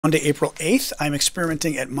Monday, April 8th. I'm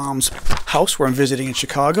experimenting at Mom's house where I'm visiting in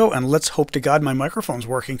Chicago, and let's hope to God my microphone's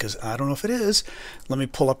working because I don't know if it is. Let me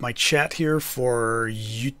pull up my chat here for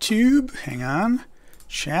YouTube. Hang on.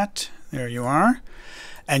 Chat. There you are.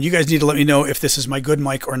 And you guys need to let me know if this is my good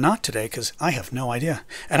mic or not today because I have no idea.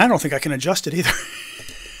 And I don't think I can adjust it either.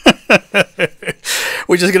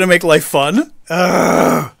 We're just going to make life fun.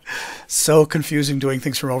 So confusing doing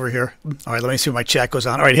things from over here. All right, let me see if my chat goes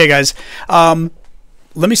on. All right, hey guys.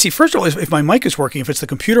 Let me see, first of all, if my mic is working, if it's the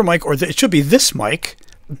computer mic or it should be this mic.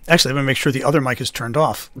 Actually, let me make sure the other mic is turned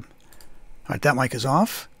off. All right, that mic is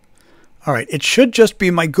off. All right, it should just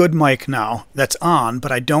be my good mic now that's on,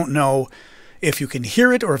 but I don't know if you can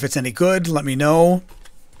hear it or if it's any good. Let me know.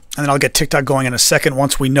 And then I'll get TikTok going in a second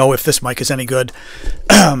once we know if this mic is any good.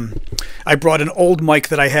 I brought an old mic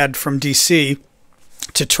that I had from DC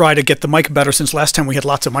to try to get the mic better since last time we had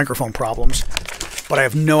lots of microphone problems. But I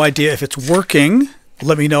have no idea if it's working.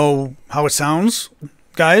 Let me know how it sounds,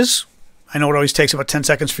 guys. I know it always takes about 10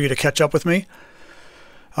 seconds for you to catch up with me.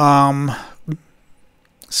 So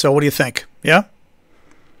what do you think? Yeah?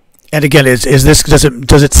 And again, is this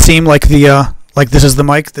does it seem like the like this is the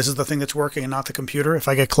mic, this is the thing that's working and not the computer? If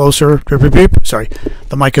I get closer, beep, beep, beep. Sorry,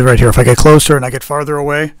 the mic is right here. If I get closer and I get farther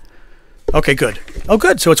away. Okay, good. Oh,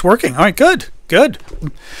 good. So it's working. All right, good. Good.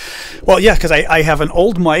 Well, yeah, because I have an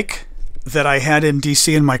old mic that I had in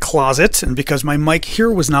DC in my closet, and because my mic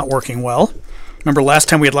here was not working well. Remember last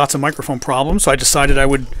time we had lots of microphone problems, so I decided I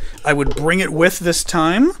would bring it with this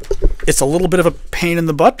time. It's a little bit of a pain in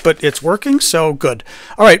the butt, but it's working, so good.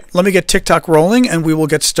 All right, let me get TikTok rolling, and we will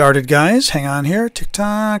get started, guys. Hang on here,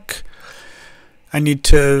 TikTok. I need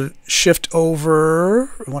to shift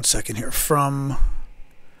over, 1 second here, from...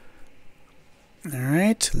 All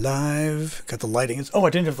right, live. Got the lighting. Oh, I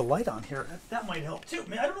didn't have the light on here. That might help too.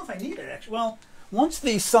 I don't know if I need it actually. Well, once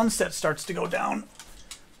the sunset starts to go down,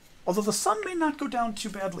 although the sun may not go down too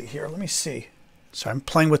badly here. Let me see. So I'm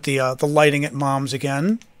playing with the lighting at Mom's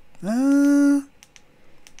again. Oh,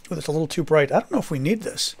 that's a little too bright. I don't know if we need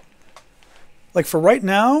this. Like for right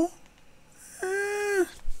now,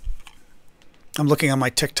 I'm looking on my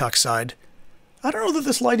TikTok side. I don't know that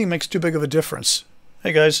this lighting makes too big of a difference.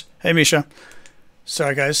 Hey guys. Hey Misha.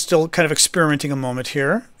 Sorry guys, still kind of experimenting a moment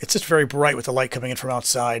here. It's just very bright with the light coming in from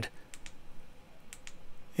outside.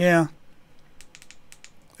 Yeah.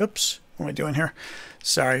 Oops, what am I doing here?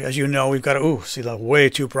 Sorry, as you know, we've got to, ooh, see that way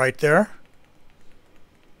too bright there.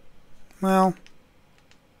 Well,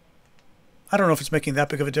 I don't know if it's making that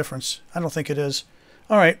big of a difference. I don't think it is.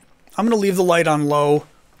 All right, I'm going to leave the light on low.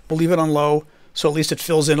 We'll leave it on low, so at least it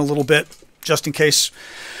fills in a little bit, just in case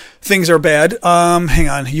things are bad. Hang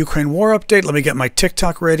on. Ukraine war update. Let me get my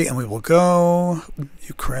TikTok ready and we will go.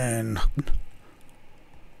 Ukraine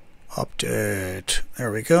update.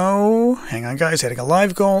 There we go. Hang on, guys. Hitting a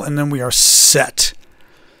live goal and then we are set.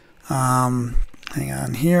 Hang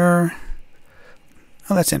on here.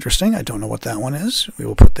 Oh, that's interesting. I don't know what that one is. We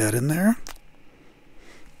will put that in there.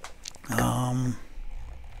 All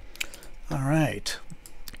right.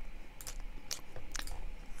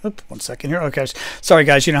 Oop, 1 second here. Okay, sorry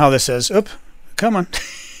guys, you know how this is. Oop, come on.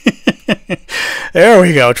 There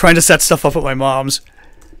we go. Trying to set stuff up at my mom's.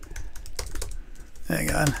 Hang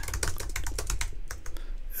on.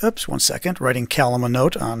 Oops, 1 second. Writing Callum a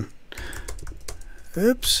note on.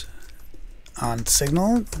 Oops. On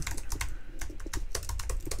Signal.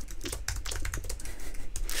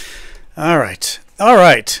 All right. All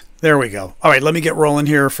right. There we go. All right, let me get rolling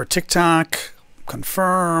here for TikTok.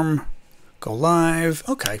 Confirm. Go live.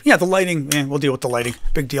 Okay. Yeah, the lighting. We'll deal with the lighting.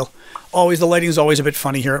 Big deal. Always, the lighting is always a bit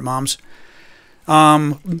funny here at Mom's.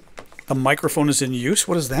 A microphone is in use.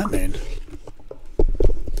 What does that mean?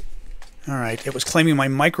 All right. It was claiming my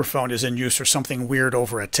microphone is in use or something weird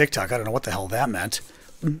over at TikTok. I don't know what the hell that meant.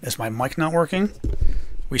 Is my mic not working?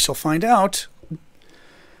 We shall find out.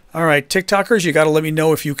 All right, TikTokers, you got to let me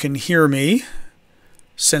know if you can hear me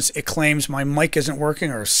since it claims my mic isn't working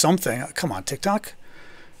or something. Come on, TikTok.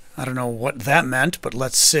 I don't know what that meant, but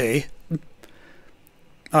let's see. All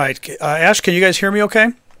right, Ash, can you guys hear me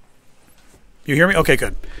okay? You hear me? Okay,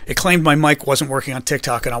 good. It claimed my mic wasn't working on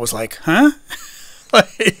TikTok, and I was like, huh?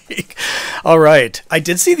 All right. I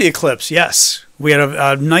did see the eclipse, yes. We had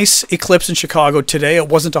a nice eclipse in Chicago today. It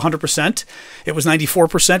wasn't 100%. It was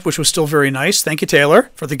 94%, which was still very nice. Thank you,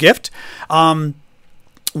 Taylor, for the gift. It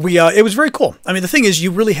was very cool. I mean, the thing is,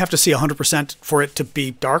 you really have to see 100% for it to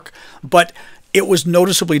be dark, but it was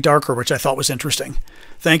noticeably darker, which I thought was interesting.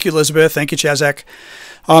 Thank you, Elizabeth. Thank you, Chazak.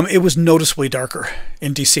 It was noticeably darker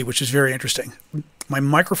in DC, which is very interesting. My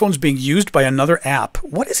microphone's being used by another app.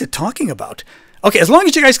 What is it talking about? Okay, as long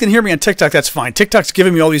as you guys can hear me on TikTok, that's fine. TikTok's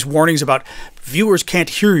giving me all these warnings about viewers can't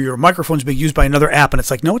hear you. Your microphone's being used by another app, and it's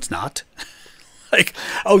like, no, it's not. Like,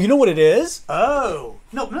 oh, you know what it is? Oh,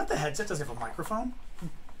 no, not the headset. Does it have a microphone?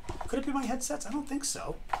 Could it be my headsets? I don't think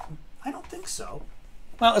so. I don't think so.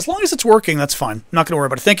 Well, as long as it's working, that's fine. I'm not going to worry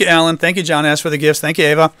about it. Thank you, Alan. Thank you, John S. for the gifts. Thank you,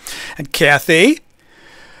 Ava. And Kathy.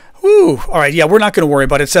 Woo. All right. Yeah, we're not going to worry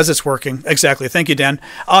about it. It says it's working. Exactly. Thank you, Dan.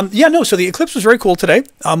 Yeah, no, so the eclipse was very cool today.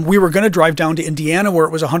 We were going to drive down to Indiana where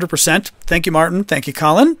it was 100%. Thank you, Martin. Thank you,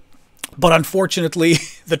 Colin. But unfortunately,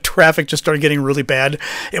 the traffic just started getting really bad.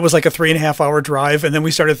 It was like a 3.5-hour drive. And then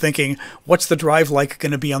we started thinking, what's the drive like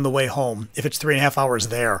going to be on the way home if it's 3.5 hours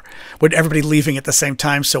there? With everybody leaving at the same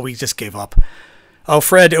time. So we just gave up. Oh,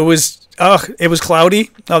 Fred, it was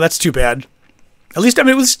cloudy. Oh, that's too bad. At least, I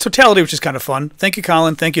mean, it was totality, which is kind of fun. Thank you,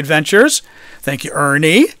 Colin. Thank you, Adventures. Thank you,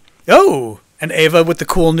 Ernie. Oh, and Ava with the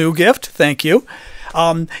cool new gift. Thank you.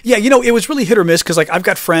 Yeah, you know, it was really hit or miss because, like, I've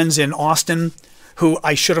got friends in Austin who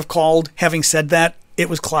I should have called. Having said that, it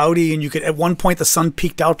was cloudy, and you could, at one point, the sun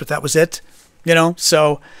peeked out, but that was it. You know,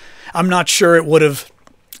 so I'm not sure it would have,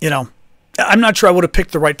 you know, I'm not sure I would have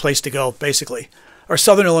picked the right place to go, basically. Or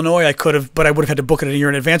Southern Illinois, I could have, but I would have had to book it a year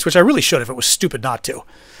in advance, which I really should have. It was stupid not to.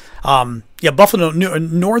 Yeah, Buffalo,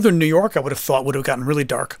 Northern New York, I would have thought would have gotten really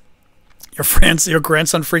dark. Your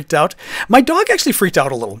grandson freaked out. My dog actually freaked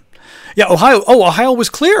out a little. Yeah, Ohio. Oh, Ohio was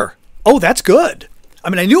clear. Oh, that's good. I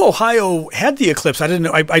mean, I knew Ohio had the eclipse. I didn't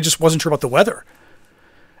know. I just wasn't sure about the weather.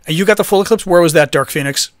 And you got the full eclipse. Where was that, Dark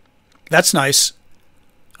Phoenix? That's nice.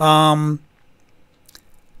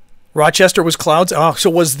 Rochester was clouds. Oh, so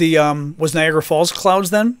was Niagara Falls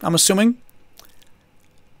clouds then? I'm assuming.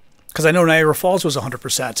 Because I know Niagara Falls was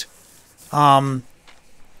 100%.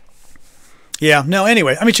 Yeah, no,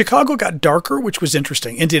 anyway. I mean, Chicago got darker, which was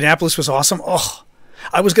interesting. Indianapolis was awesome. Oh,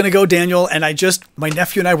 I was going to go, Daniel, and my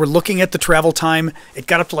nephew and I were looking at the travel time. It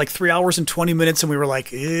got up to like 3 hours and 20 minutes, and we were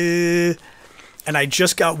like, eh. And I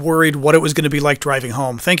just got worried what it was going to be like driving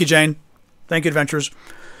home. Thank you, Jane. Thank you, Adventures.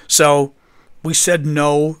 So we said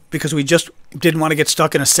no because we just didn't want to get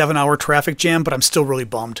stuck in a 7-hour traffic jam, but I'm still really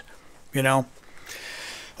bummed, you know?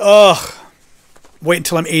 Ugh. Wait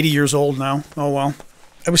until I'm 80 years old now. Oh, well.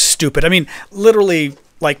 It was stupid. I mean, literally,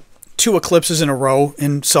 like, 2 eclipses in a row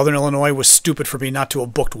in Southern Illinois was stupid for me not to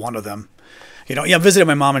have booked one of them. You know, yeah, I visited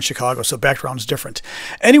my mom in Chicago, so background's different.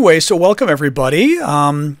 Anyway, so welcome, everybody.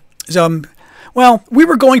 Well, we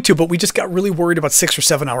were going to, but we just got really worried about 6 or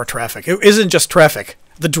 7 hour traffic. It isn't just traffic.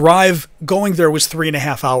 The drive going there was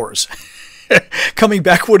 3.5 hours. Coming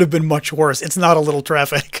back would have been much worse. It's not a little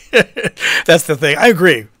traffic. That's the thing. I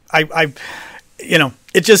agree. You know,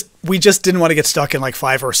 we just didn't want to get stuck in like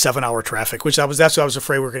 5 or 7 hour traffic, that's what I was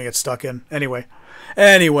afraid we were going to get stuck in. Anyway,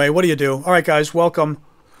 what do you do? All right, guys, welcome.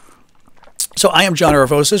 So I am John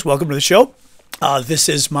Aravosis. Welcome to the show. This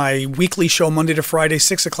is my weekly show, Monday to Friday,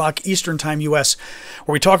 6 o'clock Eastern Time, U.S.,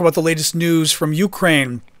 where we talk about the latest news from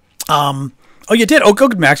Ukraine. Oh, you did? Oh,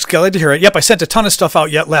 good, Max. Glad to hear it. Yep, I sent a ton of stuff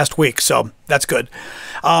out last week, so that's good.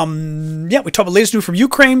 Yeah, we talk about the latest news from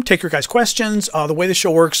Ukraine, take your guys' questions. The way the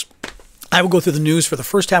show works, I will go through the news for the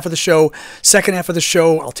first half of the show. Second half of the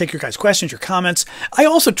show, I'll take your guys' questions, your comments. I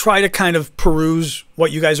also try to kind of peruse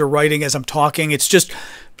what you guys are writing as I'm talking. It's just,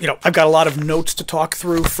 you know, I've got a lot of notes to talk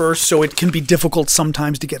through first, so it can be difficult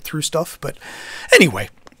sometimes to get through stuff. But anyway,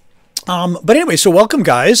 so welcome,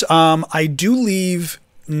 guys. I do leave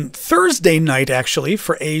Thursday night, actually,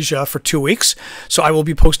 for Asia for 2 weeks. So I will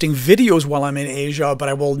be posting videos while I'm in Asia, but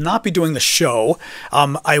I will not be doing the show.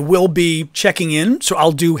 I will be checking in, so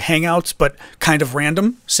I'll do Hangouts, but kind of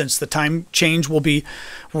random, since the time change will be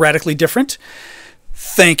radically different.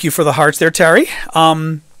 Thank you for the hearts there, Terry.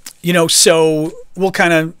 You know, so we'll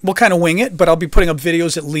kind of wing it, but I'll be putting up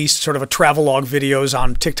videos, at least sort of a travelogue videos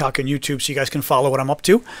on TikTok and YouTube, so you guys can follow what I'm up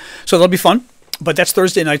to. So that'll be fun. But that's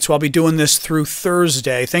Thursday night, so I'll be doing this through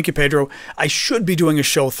Thursday. Thank you, Pedro. I should be doing a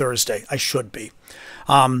show Thursday. I should be.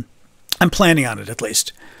 I'm planning on it, at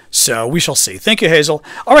least. So we shall see. Thank you, Hazel.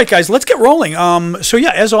 All right, guys, let's get rolling. So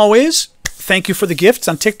yeah, as always, thank you for the gifts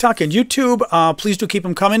on TikTok and YouTube. Please do keep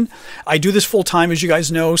them coming. I do this full time, as you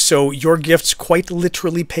guys know, so your gifts quite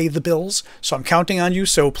literally pay the bills. So I'm counting on you,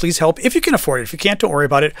 so please help if you can afford it. If you can't, don't worry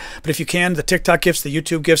about it. But if you can, the TikTok gifts, the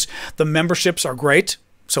YouTube gifts, the memberships are great.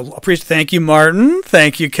 So appreciate. Thank you, Martin.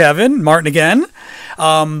 Thank you, Kevin. Martin again.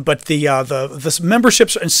 But the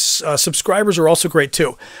memberships and subscribers are also great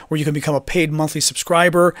too, where you can become a paid monthly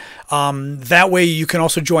subscriber. That way you can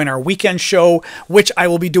also join our weekend show, which I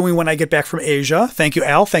will be doing when I get back from Asia. Thank you,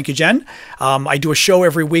 Al. Thank you, Jen. I do a show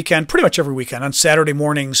every weekend, pretty much every weekend, on Saturday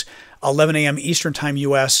mornings 11 a.m. Eastern Time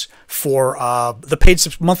U.S. for the paid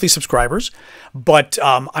monthly subscribers. But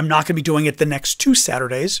I'm not going to be doing it the next 2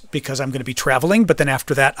 Saturdays because I'm going to be traveling. But then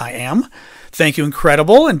after that, I am. Thank you,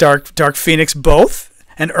 Incredible and Dark Phoenix both,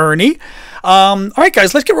 and Ernie. All right,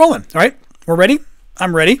 guys, let's get rolling. All right, we're ready?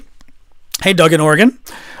 I'm ready. Hey, Doug in Oregon.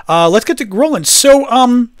 Let's get to rolling.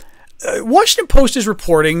 So, Washington Post is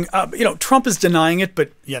reporting, Trump is denying it,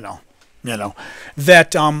 but,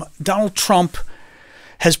 that Donald Trump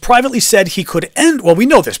has privately said he could end, well, we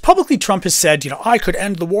know this. Publicly, Trump has said, I could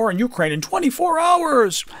end the war in Ukraine in 24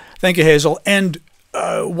 hours. Thank you, Hazel. And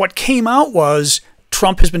what came out was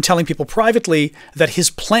Trump has been telling people privately that his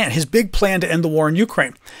big plan to end the war in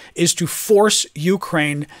Ukraine is to force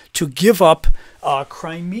Ukraine to give up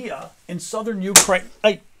Crimea in southern Ukraine.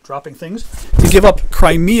 Dropping things. To give up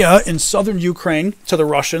Crimea in southern Ukraine to the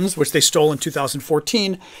Russians, which they stole in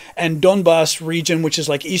 2014, and Donbas region, which is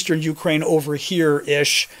like eastern Ukraine over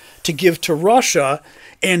here-ish, to give to Russia.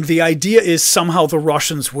 And the idea is somehow the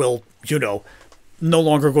Russians will, no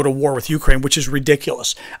longer go to war with Ukraine, which is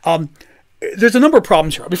ridiculous. There's a number of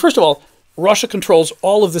problems here. I mean, first of all, Russia controls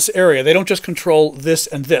all of this area. They don't just control this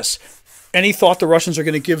and this. Any thought the Russians are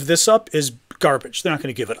going to give this up is garbage. They're not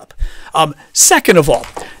going to give it up. Second of all,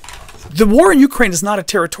 the war in Ukraine is not a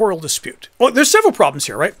territorial dispute. Well, there's several problems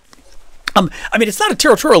here, right? It's not a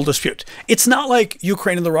territorial dispute. It's not like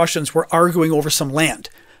Ukraine and the Russians were arguing over some land.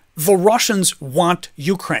 The Russians want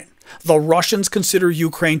Ukraine. The Russians consider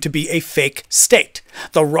Ukraine to be a fake state.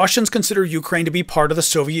 The Russians consider Ukraine to be part of the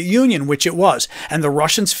Soviet Union, which it was. And the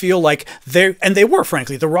Russians feel like they were,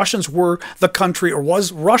 frankly, the Russians were the country,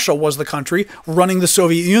 Russia was the country running the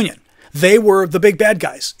Soviet Union. They were the big bad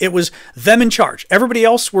guys. It was them in charge. Everybody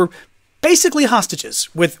else were basically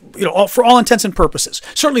hostages with, for all intents and purposes.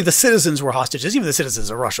 Certainly the citizens were hostages, even the citizens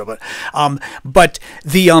of Russia. But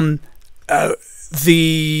where's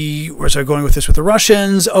I going with this with the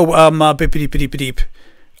Russians? With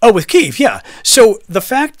Kyiv, yeah. So the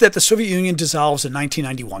fact that the Soviet Union dissolves in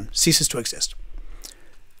 1991, ceases to exist.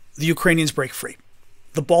 The Ukrainians break free.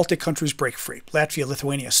 The Baltic countries break free. Latvia,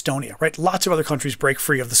 Lithuania, Estonia, right? Lots of other countries break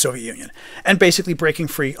free of the Soviet Union and basically breaking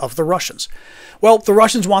free of the Russians. Well, the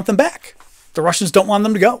Russians want them back. The Russians don't want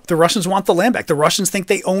them to go. The Russians want the land back. The Russians think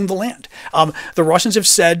they own the land. The Russians have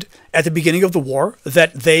said at the beginning of the war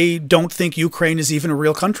that they don't think Ukraine is even a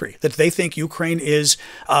real country, that they think Ukraine is,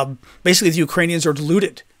 basically the Ukrainians are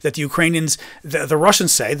deluded, that the Ukrainians, the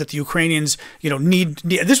Russians say that the Ukrainians, need,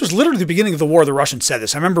 this was literally the beginning of the war, the Russians said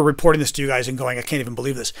this. I remember reporting this to you guys and going, I can't even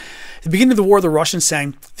believe this. At the beginning of the war, the Russians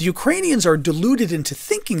saying, the Ukrainians are deluded into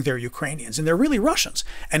thinking they're Ukrainians and they're really Russians.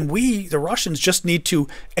 And we, the Russians, just need to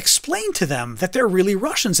explain to them that they're really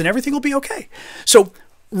Russians and everything will be okay. So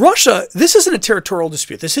Russia, this isn't a territorial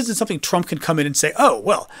dispute. This isn't something Trump can come in and say, oh,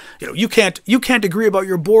 well, you can't agree about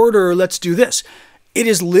your border, let's do this. It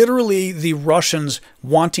is literally the Russians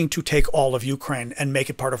wanting to take all of Ukraine and make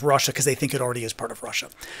it part of Russia because they think it already is part of Russia.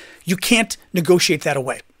 You can't negotiate that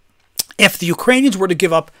away. If the Ukrainians were to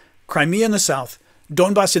give up Crimea in the south,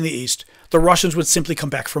 Donbas in the east, the Russians would simply come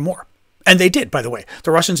back for more. And they did, by the way.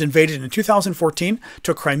 The Russians invaded in 2014,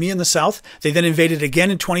 took Crimea in the south. They then invaded again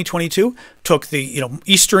in 2022, took the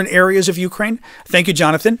eastern areas of Ukraine. Thank you,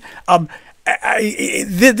 Jonathan.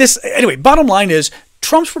 Anyway, bottom line is,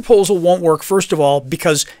 Trump's proposal won't work, first of all,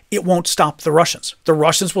 because it won't stop the Russians. The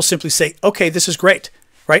Russians will simply say, okay, this is great,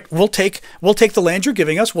 right? We'll take the land you're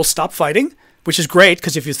giving us. We'll stop fighting, which is great,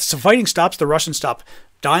 because if the fighting stops, the Russians stop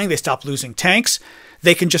dying. They stop losing tanks.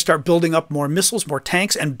 They can just start building up more missiles, more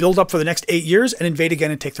tanks, and build up for the next 8 years and invade again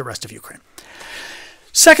and take the rest of Ukraine.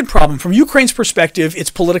 Second problem, from Ukraine's perspective, it's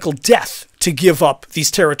political death to give up these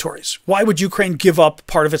territories. Why would Ukraine give up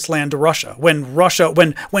part of its land to Russia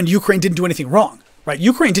when Ukraine didn't do anything wrong? Right?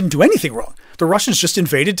 Ukraine didn't do anything wrong. The Russians just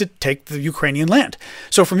invaded to take the Ukrainian land.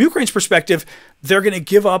 So from Ukraine's perspective, they're going to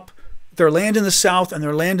give up their land in the south and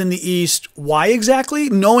their land in the east. Why exactly?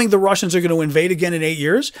 Knowing the Russians are going to invade again in 8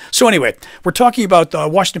 years. So anyway, we're talking about the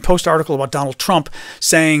Washington Post article about Donald Trump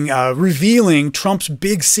saying, revealing Trump's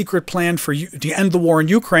big secret plan to end the war in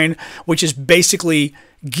Ukraine, which is basically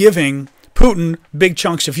giving Putin big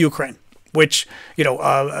chunks of Ukraine, which,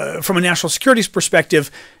 from a national security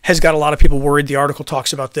perspective, has got a lot of people worried. The article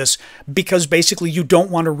talks about this because basically you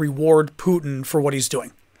don't want to reward Putin for what he's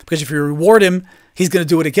doing. Because if you reward him, he's going to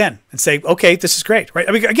do it again and say, okay, this is great, right?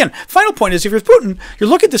 I mean, again, final point is if you're Putin, you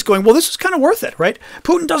look at this going, well, this is kind of worth it, right?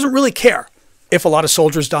 Putin doesn't really care if a lot of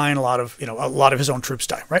soldiers die and a lot of his own troops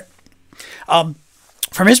die, right?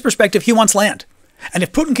 From his perspective, he wants land. And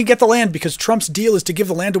if Putin can get the land because Trump's deal is to give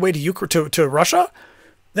the land away to Russia,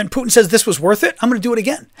 then Putin says this was worth it, I'm going to do it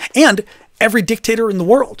again. And every dictator in the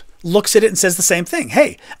world looks at it and says the same thing.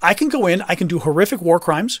 Hey, I can go in, I can do horrific war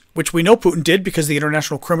crimes, which we know Putin did because the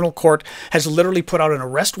International Criminal Court has literally put out an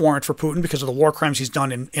arrest warrant for Putin because of the war crimes he's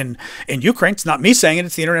done in Ukraine. It's not me saying it,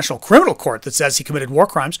 it's the International Criminal Court that says he committed war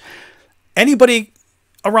crimes. Anybody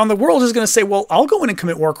around the world is going to say, well, I'll go in and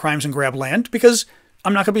commit war crimes and grab land because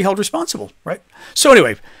I'm not going to be held responsible, right? So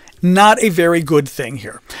anyway, not a very good thing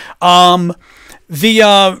here.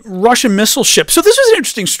 The Russian missile ship. So this was an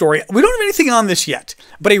interesting story. We don't have anything on this yet,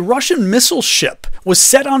 but a Russian missile ship was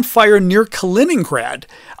set on fire near Kaliningrad.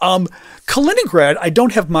 Kaliningrad, I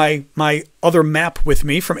don't have my other map with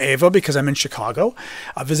me from Ava because I'm in Chicago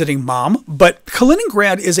visiting mom, but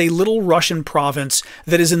Kaliningrad is a little Russian province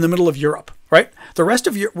that is in the middle of Europe, right? The rest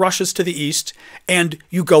of Russia's to the east, and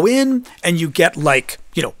you go in and you get like,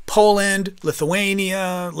 you know, Poland,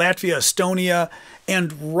 Lithuania, Latvia, Estonia,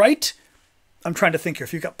 and right... I'm trying to think here.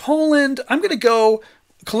 If you've got Poland, I'm going to go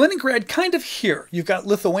Kaliningrad kind of here. You've got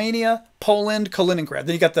Lithuania, Poland, Kaliningrad.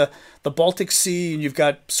 Then you got the Baltic Sea, and you've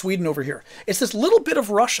got Sweden over here. It's this little bit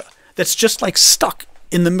of Russia that's just like stuck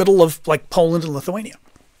in the middle of like Poland and Lithuania.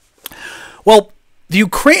 Well,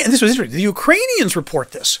 this was interesting. The Ukrainians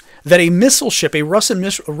report this, that a missile ship, a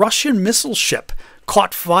Russian missile ship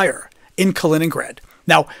caught fire in Kaliningrad.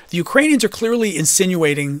 Now, the Ukrainians are clearly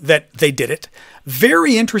insinuating that they did it.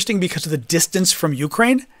 Very interesting because of the distance from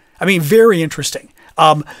Ukraine. I mean, very interesting.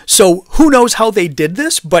 So who knows how they did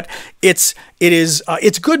this, but it's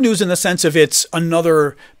good news in the sense of it's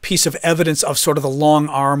another piece of evidence of sort of the long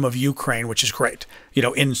arm of Ukraine, which is great, you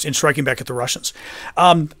know, in striking back at the Russians.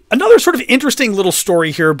 Another sort of interesting little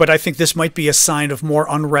story here, but I think this might be a sign of more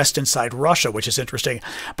unrest inside Russia, which is interesting.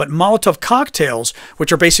 But Molotov cocktails,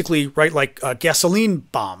 which are basically, right, like gasoline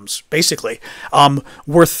bombs, basically,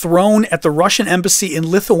 were thrown at the Russian embassy in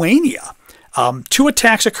Lithuania. 2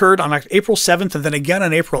 attacks occurred on April 7th and then again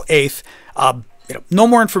on April 8th. No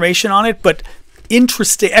more information on it, but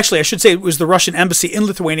interesting. Actually, I should say it was the Russian embassy in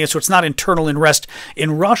Lithuania, so it's not internal unrest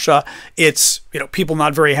in Russia. It's, people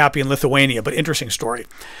not very happy in Lithuania, but interesting story.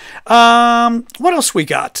 What else we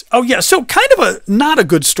got? Oh, yeah, so kind of not a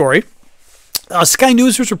good story. Sky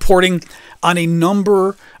News was reporting on a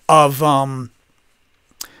number of well,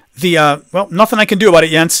 nothing I can do about it,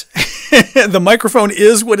 Jens. The microphone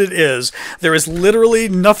is what it is. There is literally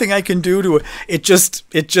nothing I can do to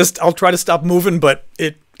it. I'll try to stop moving, but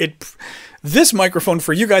this microphone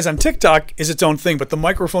for you guys on TikTok is its own thing, but the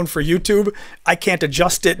microphone for YouTube, I can't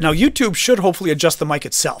adjust it. Now, YouTube should hopefully adjust the mic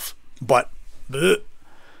itself, but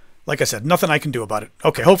like I said, nothing I can do about it.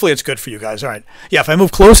 Okay, hopefully it's good for you guys. All right. Yeah, if I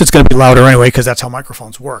move close, it's going to be louder anyway, because that's how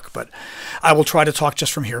microphones work, but I will try to talk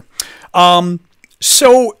just from here.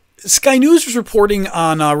 So Sky News was reporting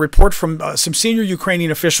on a report from some senior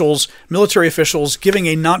Ukrainian officials, military officials, giving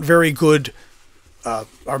a not very good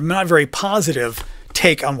or not very positive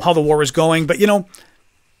take on how the war is going. But,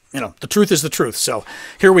 the truth is the truth. So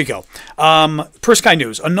here we go. Per Sky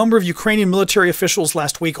News, a number of Ukrainian military officials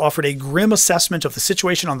last week offered a grim assessment of the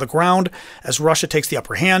situation on the ground as Russia takes the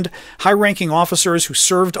upper hand. High-ranking officers who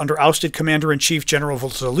served under ousted Commander-in-Chief General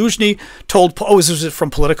Zaluzhny told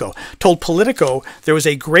Politico there was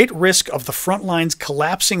a great risk of the front lines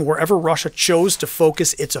collapsing wherever Russia chose to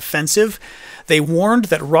focus its offensive. They warned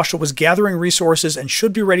that Russia was gathering resources and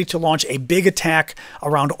should be ready to launch a big attack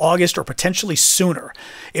around August or potentially sooner.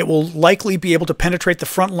 It will likely be able to penetrate the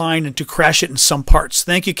front line and to crash it in some parts.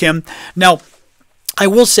 Thank you, Kim. Now, I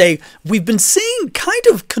will say we've been seeing kind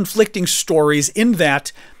of conflicting stories in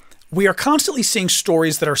that we are constantly seeing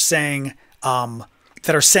stories that are saying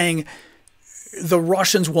the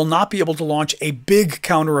Russians will not be able to launch a big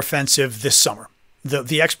counteroffensive this summer.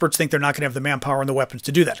 The experts think they're not going to have the manpower and the weapons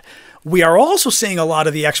to do that. We are also seeing a lot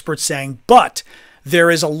of the experts saying, but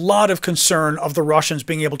there is a lot of concern of the Russians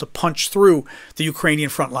being able to punch through the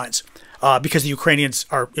Ukrainian front lines because the Ukrainians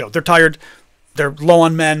are, they're tired, they're low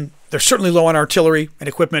on men, they're certainly low on artillery and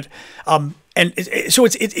equipment. So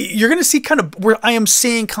you're going to see kind of where I am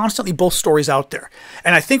seeing constantly both stories out there.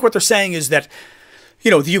 And I think what they're saying is that,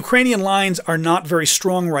 the Ukrainian lines are not very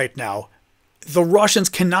strong right now. The Russians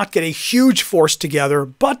cannot get a huge force together,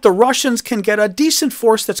 but the Russians can get a decent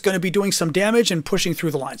force that's going to be doing some damage and pushing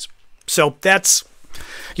through the lines. So that's,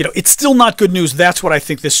 it's still not good news. That's what I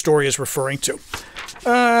think this story is referring to.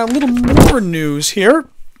 A little more news here.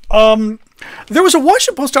 There was a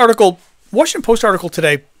Washington Post article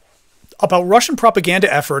today about Russian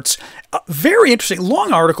propaganda efforts. Very interesting,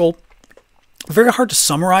 long article. Very hard to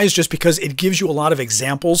summarize just because it gives you a lot of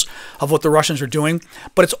examples of what the Russians are doing.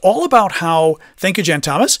 But it's all about how, thank you, Jan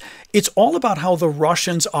Thomas, it's all about how the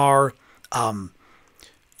Russians are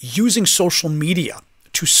using social media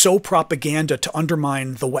to sow propaganda to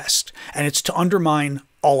undermine the West. And it's to undermine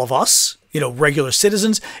all of us, regular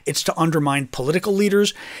citizens. It's to undermine political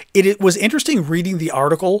leaders. It was interesting reading the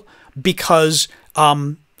article because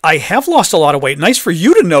I have lost a lot of weight. Nice for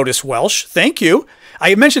you to notice, Welsh. Thank you.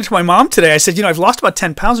 I mentioned to my mom today, I said, I've lost about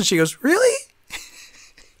 10 pounds. And she goes, really?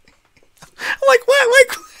 I'm like,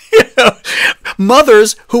 what?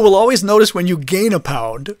 Mothers who will always notice when you gain a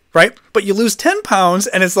pound, right? But you lose 10 pounds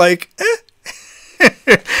and it's like,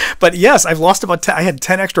 But yes, I've lost about 10, I had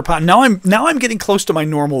 10 extra pounds. Now I'm getting close to my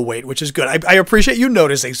normal weight, which is good. I appreciate you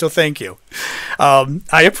noticing, so thank you.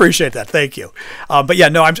 I appreciate that. Thank you. But yeah,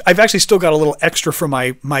 no, I've actually still got a little extra for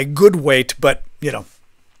my good weight, but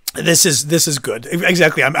this is good.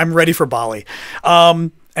 Exactly. I'm ready for Bali.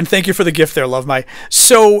 And thank you for the gift there, Love My.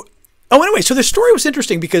 So, anyway, so this story was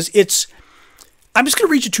interesting because I'm just going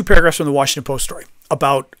to read you 2 paragraphs from the Washington Post story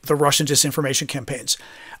about the Russian disinformation campaigns.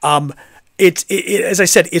 As I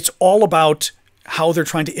said, it's all about how they're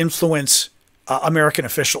trying to influence American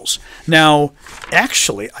officials. Now,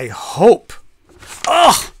 actually, I hope...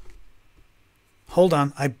 hold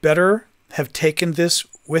on. I better have taken this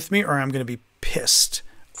with me or I'm going to be pissed.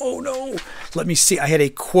 Oh, no. Let me see. I had a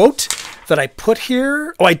quote that I put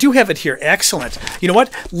here. Oh, I do have it here. Excellent. You know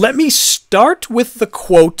what? Let me start with the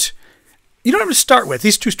quote. You know what I'm going to start with?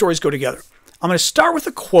 These 2 stories go together. I'm going to start with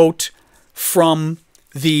a quote from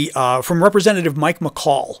Representative Mike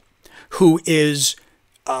McCall, who is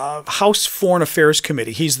House Foreign Affairs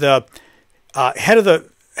Committee. He's the head of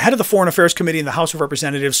the Foreign Affairs Committee in the House of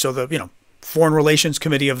Representatives. So the Foreign Relations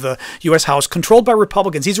Committee of the U.S. House, controlled by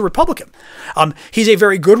Republicans. He's a Republican. He's a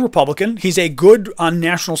very good Republican. He's a good on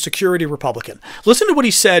national security Republican. Listen to what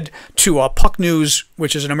he said to Puck News,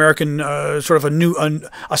 which is an American sort of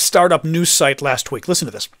a startup news site last week. Listen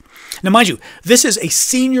to this. Now, mind you, this is a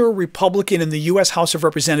senior Republican in the U.S. House of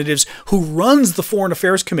Representatives who runs the Foreign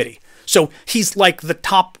Affairs Committee. So he's like the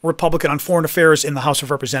top Republican on foreign affairs in the House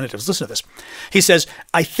of Representatives. Listen to this. He says,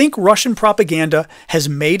 I think Russian propaganda has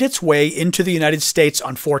made its way into the United States,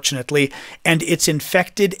 unfortunately, and it's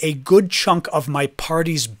infected a good chunk of my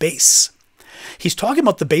party's base. He's talking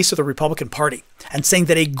about the base of the Republican Party and saying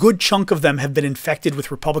that a good chunk of them have been infected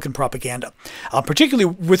with Republican propaganda, particularly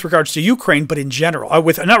with regards to Ukraine, but in general,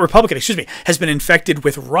 has been infected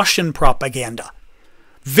with Russian propaganda.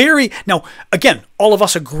 Now, again, all of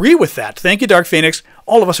us agree with that. Thank you, Dark Phoenix.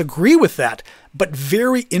 All of us agree with that. But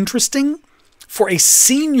very interesting for a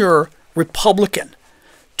senior Republican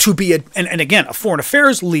to be, and again, a foreign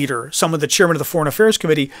affairs leader, someone the chairman of the Foreign Affairs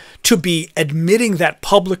Committee, to be admitting that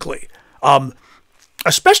publicly.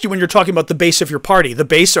 Especially when you're talking about the base of your party. The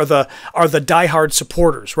base are the diehard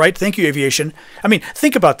supporters, right? Thank you, Aviation. I mean,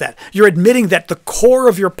 think about that. You're admitting that the core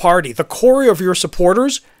of your party, the core of your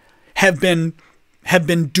supporters have been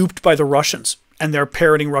duped by the Russians, and they're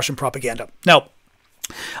parroting Russian propaganda. Now,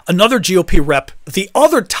 another GOP rep, the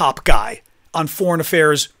other top guy on foreign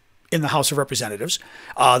affairs in the House of Representatives,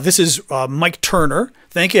 this is Mike Turner.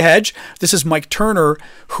 Thank you, Hedge. This is Mike Turner,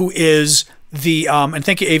 who is the, and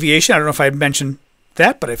thank you, Aviation. I don't know if I mentioned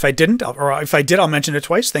that, but if I didn't, or if I did, I'll mention it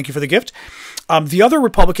twice. Thank you for the gift. The other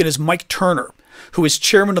Republican is Mike Turner, who is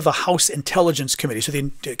chairman of the House Intelligence Committee. So the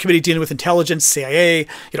committee dealing with intelligence, CIA,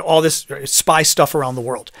 all this spy stuff around the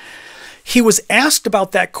world. He was asked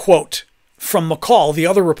about that quote from McCall, the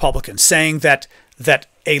other Republican, saying that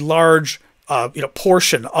a large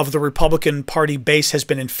portion of the Republican Party base has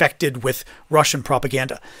been infected with Russian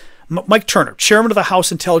propaganda. Mike Turner, chairman of the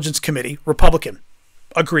House Intelligence Committee, Republican,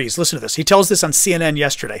 agrees. Listen to this. He tells this on CNN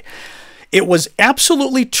yesterday. It was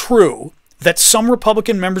absolutely true that some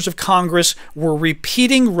Republican members of Congress were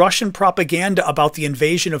repeating Russian propaganda about the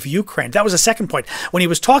invasion of Ukraine. That was a second point. When he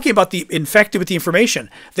was talking about the infected with the information,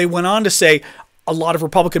 they went on to say a lot of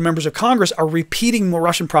Republican members of Congress are repeating more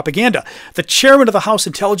Russian propaganda. The chairman of the House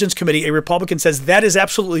Intelligence Committee, a Republican, says that is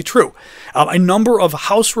absolutely true. A number of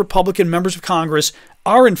House Republican members of Congress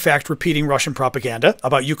are in fact repeating Russian propaganda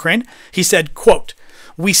about Ukraine. He said, quote,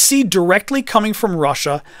 we see directly coming from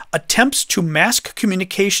Russia attempts to mask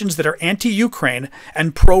communications that are anti-Ukraine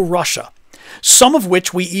and pro-Russia, some of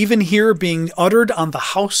which we even hear being uttered on the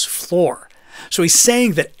House floor. So he's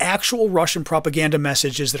saying that actual Russian propaganda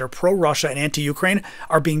messages that are pro-Russia and anti-Ukraine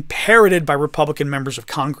are being parroted by Republican members of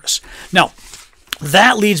Congress. Now,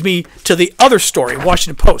 that leads me to the other story,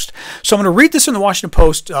 Washington Post. So I'm going to read this in the Washington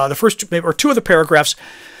Post, the first or 2 of the paragraphs,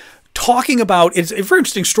 talking about, it's a very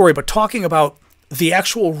interesting story, but talking about the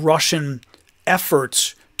actual Russian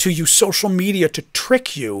efforts to use social media to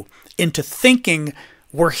trick you into thinking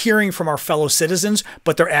we're hearing from our fellow citizens,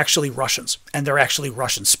 but they're actually Russians, and they're actually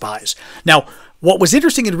Russian spies. Now, what was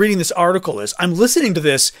interesting in reading this article is I'm listening to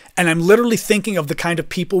this, and I'm literally thinking of the kind of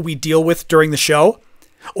people we deal with during the show.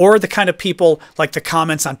 Or the kind of people like the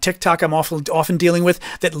comments on TikTok I'm often dealing with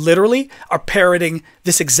that literally are parroting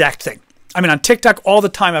this exact thing. I mean, on TikTok all the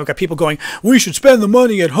time, I've got people going, we should spend the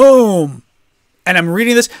money at home. And I'm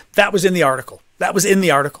reading this. That was in the article. That was in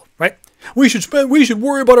the article, right? We should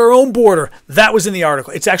worry about our own border. That was in the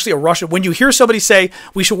article. It's actually a Russian. When you hear somebody say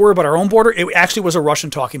we should worry about our own border, it actually was a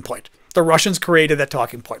Russian talking point. The Russians created that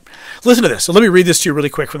talking point. Listen to this. So let me read this to you really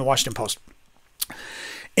quick from the Washington Post.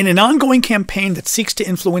 In an ongoing campaign that seeks to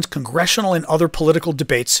influence congressional and other political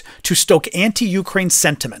debates to stoke anti-Ukraine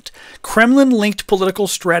sentiment, Kremlin-linked political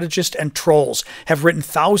strategists and trolls have written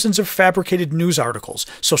thousands of fabricated news articles,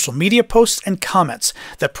 social media posts, and comments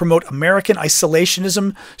that promote American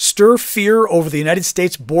isolationism, stir fear over the United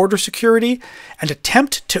States border security, and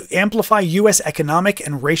attempt to amplify U.S. economic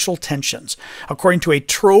and racial tensions, according to a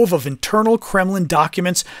trove of internal Kremlin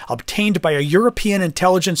documents obtained by a European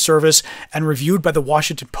intelligence service and reviewed by the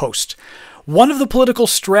Washington Post. One of the political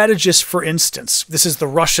strategists, for instance, this is the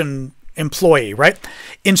Russian employee, right,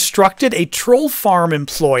 instructed a troll farm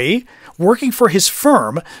employee working for his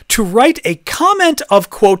firm to write a comment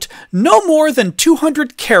of, quote, no more than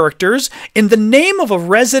 200 characters in the name of a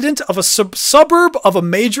resident of a suburb of a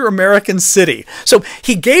major American city. So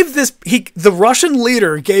he gave the Russian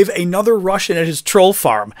leader gave another Russian at his troll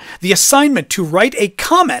farm the assignment to write a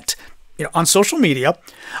comment, on social media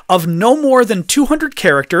of no more than 200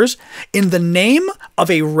 characters in the name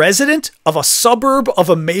of a resident of a suburb of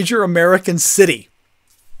a major American city.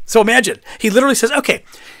 So imagine, he literally says, okay,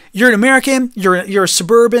 you're an American, you're a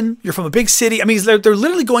suburban, you're from a big city. I mean, they're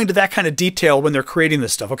literally going to that kind of detail when they're creating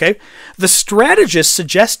this stuff, okay? The strategist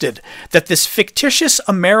suggested that this fictitious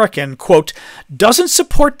American, quote, doesn't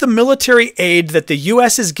support the military aid that the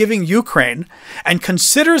U.S. is giving Ukraine and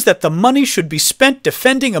considers that the money should be spent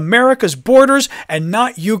defending America's borders and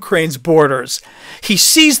not Ukraine's borders. He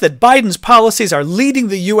sees that Biden's policies are leading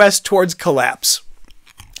the U.S. towards collapse.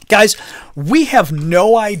 Guys, we have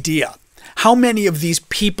no idea how many of these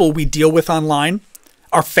people we deal with online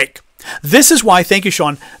are fake. This is why, thank you,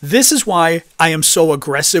 Sean, this is why I am so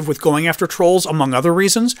aggressive with going after trolls, among other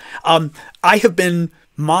reasons. I have been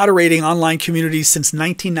moderating online communities since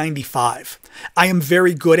 1995. I am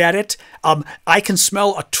very good at it. I can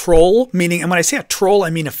smell a troll, meaning, and when I say a troll, I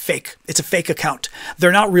mean a fake. It's a fake account.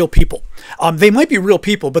 They're not real people. They might be real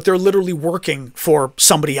people, but they're literally working for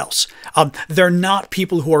somebody else. They're not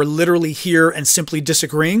people who are literally here and simply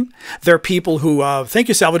disagreeing. They're people who, thank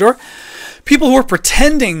you, Salvador, people who are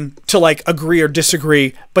pretending to like agree or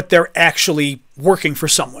disagree, but they're actually working for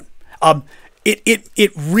someone.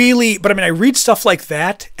 It really, but I mean, I read stuff like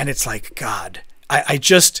that and it's like, God, I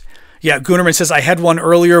just... Yeah, Gunnerman says, I had one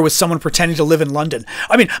earlier with someone pretending to live in London.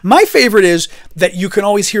 I mean, my favorite is that you can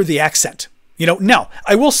always hear the accent. Now,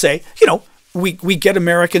 I will say, we get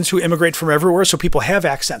Americans who immigrate from everywhere, so people have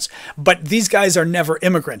accents. But these guys are never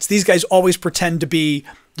immigrants. These guys always pretend to be,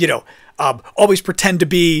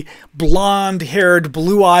 blonde-haired,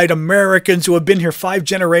 blue-eyed Americans who have been here 5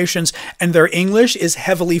 generations, and their English is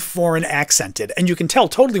heavily foreign accented. And you can tell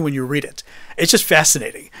totally when you read it. It's just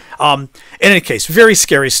fascinating. In any case, very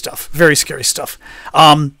scary stuff. Very scary stuff.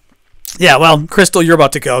 Yeah, well, Crystal, you're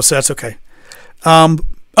about to go, so that's okay.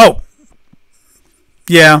 Oh.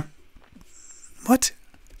 Yeah. What?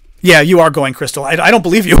 Yeah, you are going, Crystal. I don't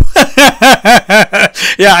believe you.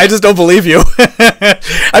 Yeah, I just don't believe you.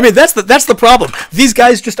 I mean, that's the problem. These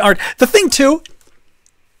guys just aren't. The thing, too,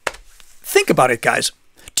 think about it, guys.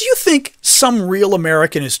 Do you think some real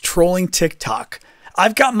American is trolling TikTok?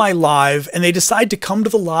 I've got my live, and they decide to come to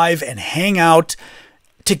the live and hang out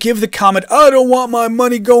to give the comment, I don't want my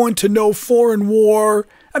money going to no foreign war.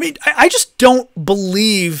 I mean, I just don't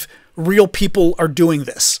believe real people are doing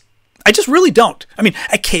this. I just really don't. I mean,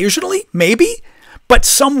 occasionally, maybe, but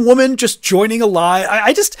some woman just joining a live,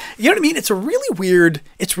 I just, you know what I mean? It's really weird.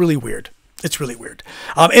 It's really weird.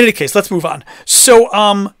 In any case, let's move on. So,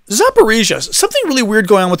 Zaporizhzhia, something really weird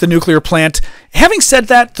going on with the nuclear plant. Having said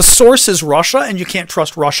that, the source is Russia, and you can't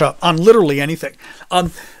trust Russia on literally anything.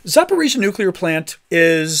 Zaporizhzhia nuclear plant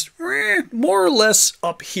is more or less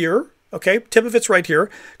up here. Okay, tip of it's right here,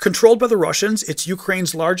 controlled by the Russians. It's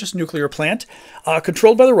Ukraine's largest nuclear plant,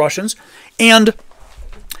 controlled by the Russians. And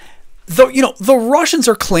the Russians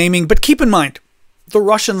are claiming, but keep in mind, the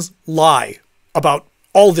Russians lie about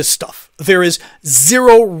all this stuff. There is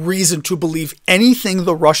zero reason to believe anything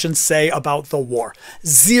the Russians say about the war.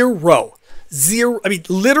 Zero. I mean,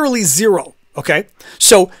 literally zero. Okay,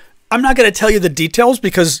 so I'm not going to tell you the details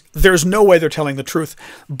because there's no way they're telling the truth.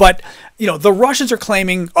 But, the Russians are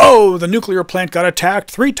claiming, oh, the nuclear plant got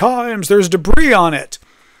attacked 3 times. There's debris on it.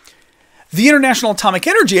 The International Atomic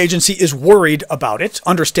Energy Agency is worried about it.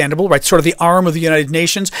 Understandable, right? Sort of the arm of the United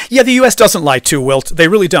Nations. Yeah, the U.S. doesn't lie too, Wilt. They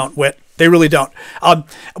really don't, Whit. They really don't.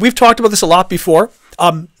 We've talked about this a lot before.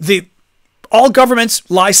 All governments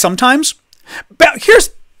lie sometimes. But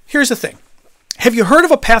here's the thing. Have you heard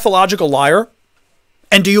of a pathological liar?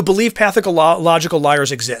 And do you believe pathological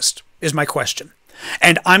liars exist? Is my question.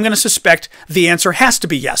 And I'm going to suspect the answer has to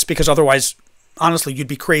be yes, because otherwise, honestly, you'd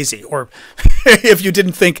be crazy. Or if you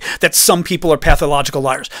didn't think that some people are pathological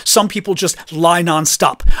liars. Some people just lie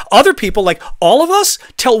nonstop. Other people, like all of us,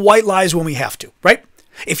 tell white lies when we have to, right?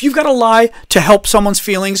 If you've got to lie to help someone's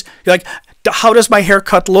feelings, you're like, how does my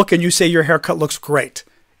haircut look? And you say your haircut looks great.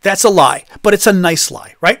 That's a lie, but it's a nice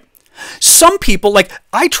lie, right? Some people, like,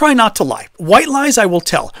 I try not to lie. White lies I will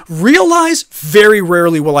tell. Real lies, very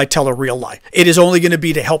rarely will I tell a real lie. It is only going to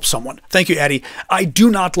be to help someone. Thank you, Addie. I do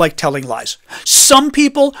not like telling lies. Some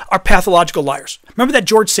people are pathological liars. Remember that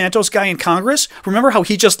George Santos guy in Congress? Remember how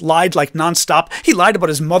he just lied like nonstop? He lied about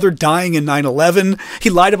his mother dying in 9/11. He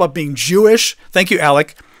lied about being Jewish. Thank you,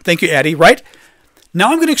 Alec. Thank you, Addie, right?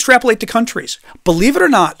 Now I'm going to extrapolate to countries. Believe it or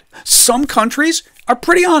not, some countries are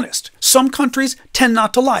pretty honest. Some countries tend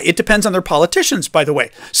not to lie. It depends on their politicians, by the way.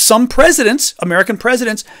 Some presidents, American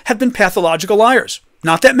presidents, have been pathological liars.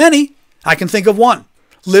 Not that many. I can think of one.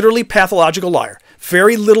 Literally pathological liar.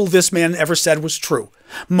 Very little this man ever said was true.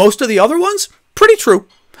 Most of the other ones, pretty true.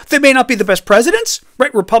 They may not be the best presidents,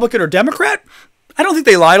 right? Republican or Democrat. I don't think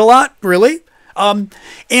they lied a lot, really. And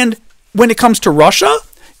when it comes to Russia,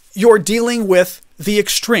 you're dealing with the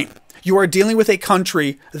extreme. You are dealing with a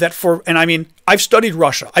country that and I mean, I've studied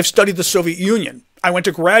Russia. I've studied the Soviet Union. I went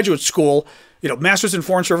to graduate school, Master's in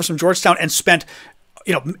Foreign Service from Georgetown, and spent,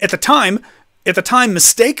 at the time,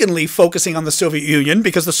 mistakenly focusing on the Soviet Union,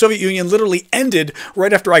 because the Soviet Union literally ended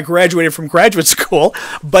right after I graduated from graduate school,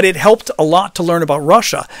 but it helped a lot to learn about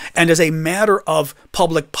Russia. And as a matter of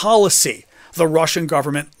public policy, the Russian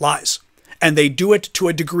government lies. And they do it to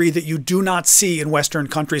a degree that you do not see in Western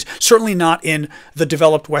countries, certainly not in the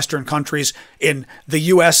developed Western countries. In the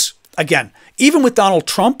U.S., again, even with Donald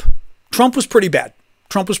Trump, Trump was pretty bad.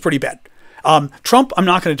 Trump, I'm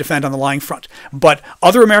not going to defend on the lying front. But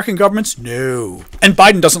other American governments, no. And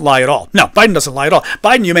Biden doesn't lie at all. No, Biden doesn't lie at all.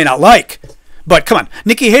 Biden you may not like. But come on,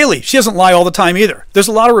 Nikki Haley, she doesn't lie all the time either. There's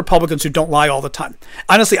a lot of Republicans who don't lie all the time.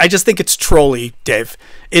 Honestly, I just think it's trolly, Dave.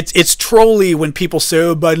 It's trolly when people say,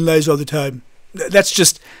 oh, Biden lies all the time. That's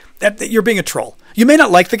just, you're being a troll. You may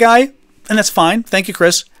not like the guy, and that's fine. Thank you,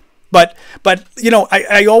 Chris. But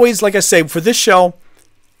I always, like I say, for this show,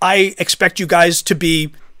 I expect you guys to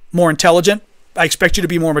be more intelligent. I expect you to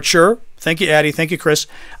be more mature. Thank you, Addie. Thank you, Chris.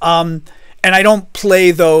 And I don't play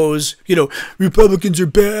those, Republicans are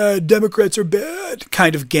bad, Democrats are bad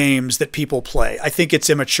kind of games that people play. I think it's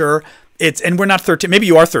immature. And we're not 13. Maybe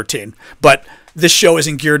you are 13, but this show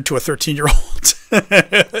isn't geared to a 13-year-old.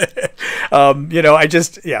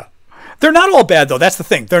 They're not all bad, though. That's the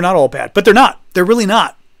thing. They're not all bad, but they're not. They're really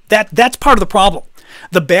not. That's part of the problem.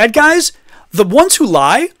 The bad guys, the ones who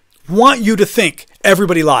lie, want you to think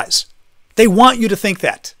everybody lies. They want you to think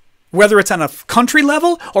that. Whether it's on a country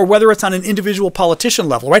level or whether it's on an individual politician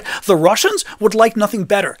level, right? The Russians would like nothing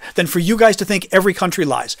better than for you guys to think every country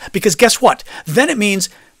lies. Because guess what? Then it means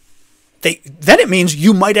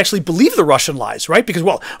you might actually believe the Russian lies, right? Because,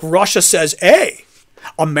 well, Russia says A,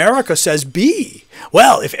 America says B.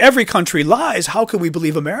 Well, if every country lies, how can we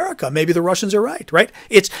believe America? Maybe the Russians are right, right?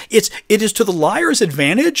 It is to the liar's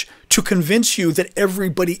advantage to convince you that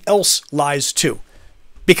everybody else lies too.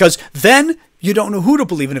 Because then you don't know who to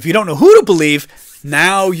believe. And if you don't know who to believe,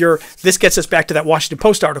 now this gets us back to that Washington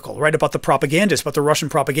Post article, right? About the propagandists, about the Russian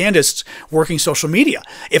propagandists working social media.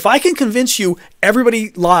 If I can convince you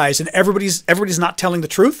everybody lies and everybody's not telling the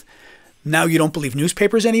truth, now you don't believe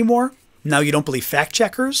newspapers anymore. Now you don't believe fact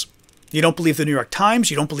checkers. You don't believe the New York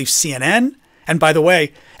Times. You don't believe CNN. And by the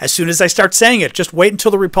way, as soon as I start saying it, just wait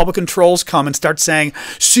until the Republican trolls come and start saying,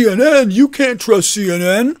 CNN, you can't trust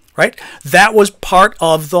CNN, right? That was part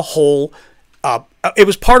of the whole it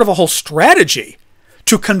was part of a whole strategy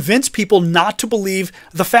to convince people not to believe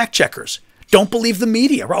the fact checkers. Don't believe the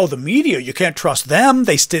media. Oh, the media, you can't trust them.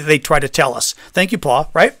 They try to tell us. Thank you,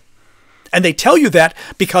 Paul, right? And they tell you that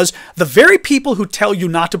because the very people who tell you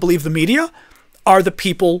not to believe the media are the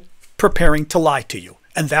people preparing to lie to you.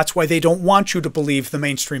 And that's why they don't want you to believe the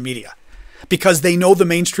mainstream media, because they know the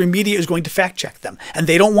mainstream media is going to fact check them, and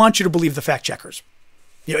they don't want you to believe the fact checkers.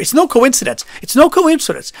 It's no coincidence. It's no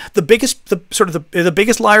coincidence. The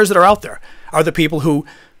biggest liars that are out there are the people who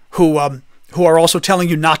are also telling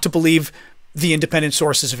you not to believe the independent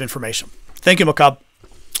sources of information. Thank you, Makab.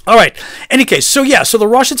 All right. Any case, so the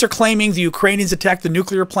Russians are claiming the Ukrainians attacked the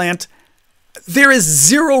nuclear plant. There is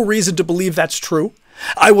zero reason to believe that's true.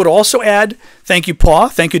 I would also add, thank you, Paul,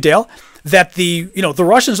 thank you, Dale, that the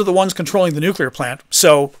Russians are the ones controlling the nuclear plant.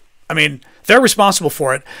 So, I mean, they're responsible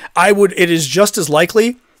for it. It is just as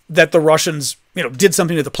likely that the Russians, did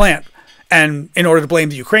something to the plant and in order to blame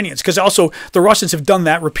the Ukrainians, because also the Russians have done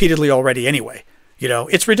that repeatedly already anyway.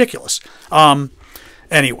 It's ridiculous.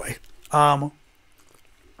 Anyway.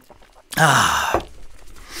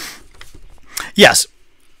 Yes.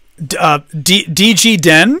 DG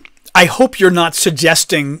Den, I hope you're not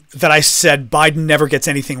suggesting that I said Biden never gets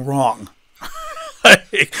anything wrong.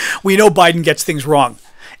 We know Biden gets things wrong.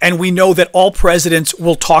 And we know that all presidents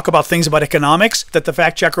will talk about things about economics that the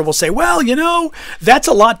fact checker will say, well, that's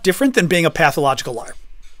a lot different than being a pathological liar.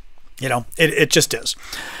 It just is.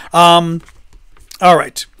 All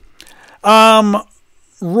right.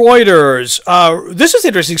 Reuters. This is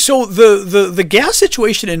interesting. So the gas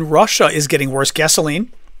situation in Russia is getting worse.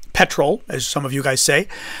 Gasoline, petrol, as some of you guys say.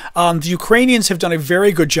 The Ukrainians have done a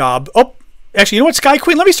very good job. Oh, actually, you know what, Sky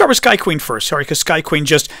Queen? Let me start with Sky Queen first. Sorry, because Sky Queen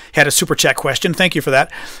just had a super chat question. Thank you for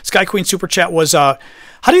that. Sky Queen super chat was, how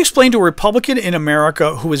do you explain to a Republican in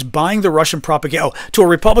America who is buying the Russian propaganda, to a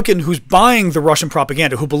Republican who's buying the Russian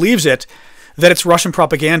propaganda, who believes that it's Russian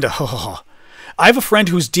propaganda? I have a friend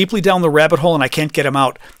who's deeply down the rabbit hole and I can't get him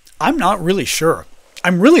out. I'm not really sure.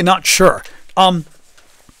 I'm really not sure. And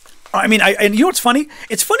you know what's funny?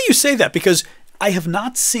 It's funny you say that because I have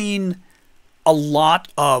not seen a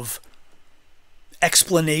lot of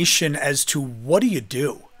explanation as to what do you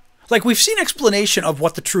do. Like, we've seen explanation of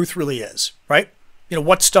what the truth really is, right?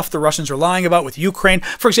 What stuff the Russians are lying about with Ukraine.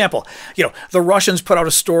 For example, the Russians put out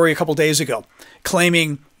a story a couple days ago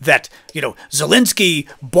claiming that, Zelensky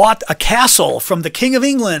bought a castle from the King of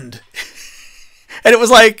England. And it was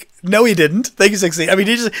like, no, he didn't. Thank you, 16. I mean,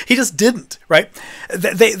 he just didn't, right?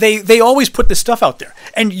 They always put this stuff out there.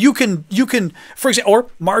 And you can, for example, or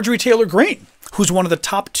Marjorie Taylor Greene, who's one of the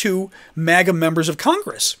top 2 MAGA members of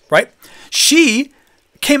Congress, right? She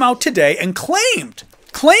came out today and claimed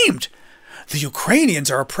the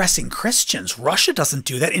Ukrainians are oppressing Christians. Russia doesn't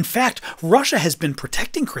do that. In fact, Russia has been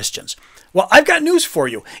protecting Christians. Well, I've got news for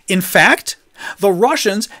you. In fact, the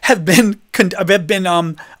Russians have been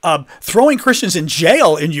throwing Christians in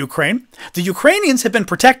jail in Ukraine. The Ukrainians have been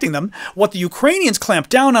protecting them. What the Ukrainians clamped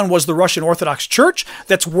down on was the Russian Orthodox Church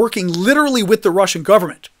that's working literally with the Russian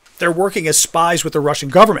government. They're working as spies with the Russian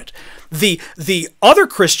government. The other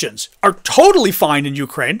Christians are totally fine in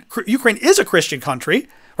Ukraine. Ukraine is a Christian country,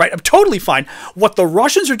 right? I'm totally fine. What the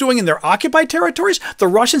Russians are doing in their occupied territories, the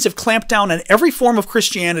Russians have clamped down on every form of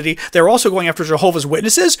Christianity. They're also going after Jehovah's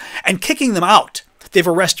Witnesses and kicking them out. They've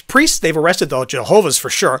arrested priests. They've arrested the Jehovah's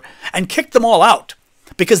for sure and kicked them all out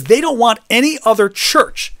because they don't want any other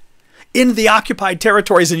church in the occupied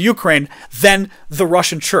territories in Ukraine than the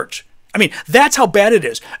Russian church. I mean, that's how bad it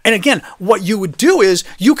is. And again, what you would do is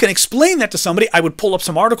you can explain that to somebody. I would pull up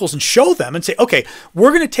some articles and show them and say, okay,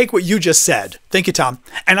 we're going to take what you just said. Thank you, Tom.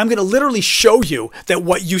 And I'm going to literally show you that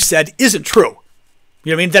what you said isn't true.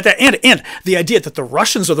 You know what I mean? And the idea that the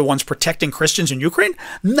Russians are the ones protecting Christians in Ukraine,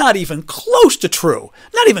 not even close to true.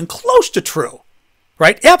 Not even close to true.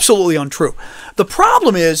 Right? Absolutely untrue. The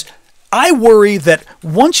problem is, I worry that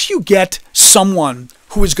once you get someone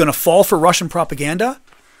who is going to fall for Russian propaganda,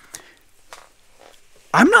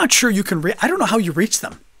 I'm not sure you can, I don't know how you reach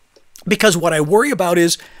them. Because what I worry about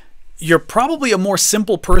is you're probably a more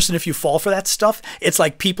simple person if you fall for that stuff. It's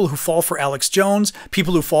like people who fall for Alex Jones,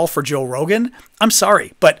 people who fall for Joe Rogan. I'm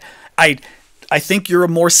sorry, but I think you're a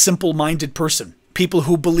more simple-minded person. People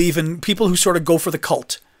who believe in, people who sort of go for the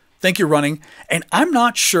cult. Thank you, Running. And I'm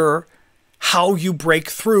not sure how you break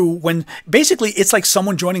through when, basically, it's like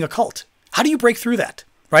someone joining a cult. How do you break through that,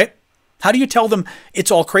 right? How do you tell them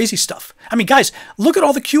it's all crazy stuff? I mean, guys, look at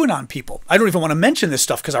all the QAnon people. I don't even want to mention this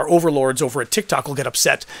stuff because our overlords over at TikTok will get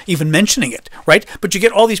upset even mentioning it, right? But you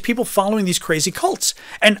get all these people following these crazy cults.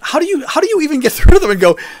 And how do you even get through to them and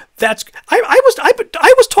go, that's, I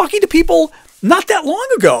was talking to people not that long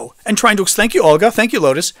ago and trying to, thank you, Olga, thank you,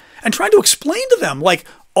 Lotus, and trying to explain to them like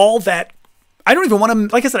all that. I don't even want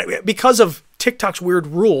to, like I said, because of TikTok's weird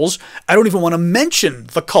rules, I don't even want to mention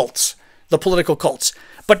the cults, the political cults.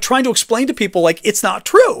 But trying to explain to people, like, it's not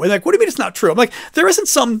true. And like, what do you mean it's not true? I'm like, there isn't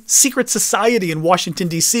some secret society in Washington,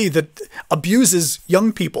 D.C. that abuses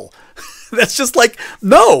young people. That's just like,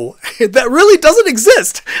 no, that really doesn't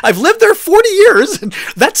exist. I've lived there 40 years, and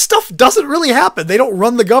that stuff doesn't really happen. They don't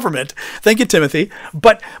run the government. Thank you, Timothy.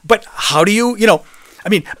 But how do you,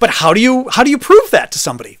 but how do you prove that to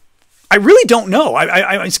somebody? I really don't know.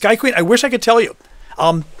 Sky Queen, I wish I could tell you.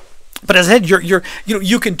 But as I said,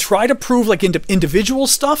 you can try to prove like individual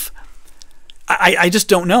stuff. I just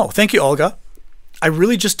don't know. Thank you, Olga. I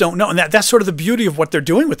really just don't know. And that's sort of the beauty of what they're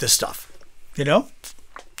doing with this stuff. You know,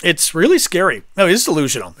 it's really scary. No, it is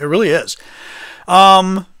delusional. It really is.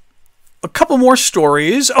 A couple more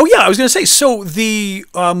stories. Oh yeah, I was going to say, so the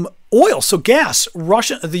oil, so gas,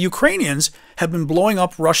 the Ukrainians have been blowing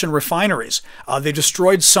up Russian refineries. They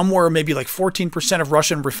destroyed somewhere maybe like 14% of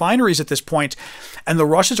Russian refineries at this point, and the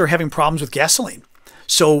Russians are having problems with gasoline.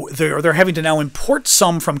 So they're having to now import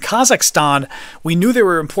some from Kazakhstan. We knew they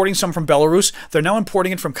were importing some from Belarus. They're now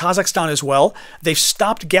importing it from Kazakhstan as well. They've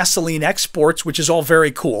stopped gasoline exports, which is all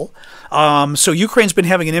very cool. So Ukraine's been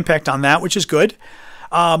having an impact on that, which is good.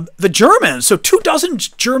 The Germans, so 24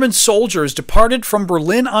 German soldiers departed from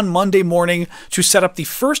Berlin on Monday morning to set up the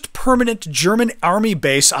first permanent German army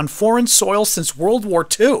base on foreign soil since World War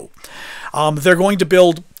II. They're going to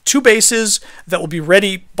build 2 bases that will be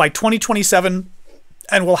ready by 2027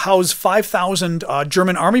 and will house 5,000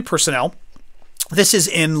 German army personnel. This is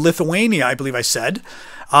in Lithuania, I believe I said.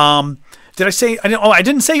 Did I say? I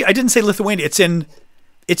didn't say Lithuania. It's in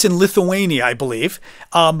Lithuania, I believe.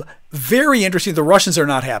 Very interesting. The Russians are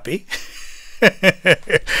not happy.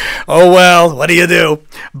 Oh well, what do you do?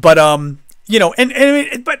 But you know,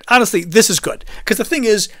 but honestly, this is good because the thing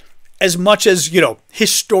is, as much as, you know,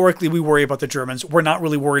 historically we worry about the Germans, we're not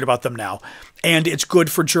really worried about them now, and it's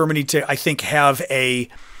good for Germany to, I think, have a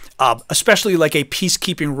especially like a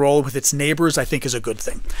peacekeeping role with its neighbors, I think is a good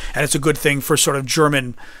thing. And it's a good thing for sort of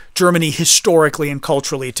Germany historically and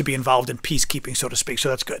culturally to be involved in peacekeeping, so to speak. So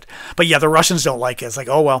that's good. But yeah, the Russians don't like it. It's like,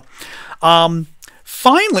 oh, well.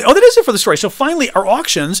 Finally, that is it for the story. So finally, our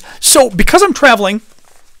auctions. So because I'm traveling,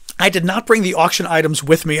 I did not bring the auction items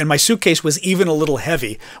with me, and my suitcase was even a little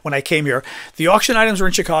heavy when I came here. The auction items are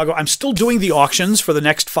in Chicago. I'm still doing the auctions for the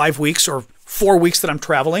next 5 weeks or 4 weeks that I'm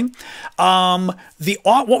traveling.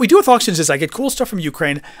 What we do with auctions is I get cool stuff from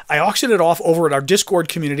Ukraine. I auction it off over at our Discord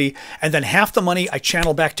community, and then half the money I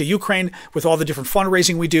channel back to Ukraine with all the different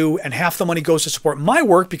fundraising we do, and half the money goes to support my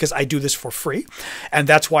work because I do this for free. And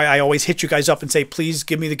that's why I always hit you guys up and say, please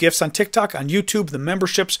give me the gifts on TikTok, on YouTube, the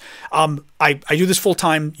memberships. I do this full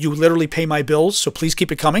time. You literally pay my bills, so please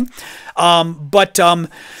keep it coming.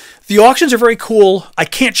 The auctions are very cool.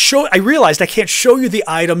 I realized I can't show you the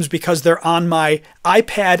items because they're on my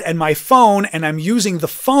iPad and my phone, and I'm using the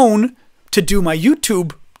phone to do my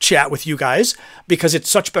YouTube chat with you guys because it's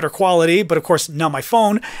such better quality. But of course, now my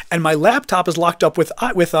phone and my laptop is locked up with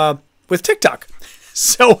TikTok.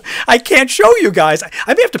 So I can't show you guys.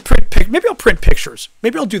 I may have to print. Maybe I'll print pictures.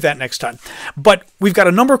 Maybe I'll do that next time. But we've got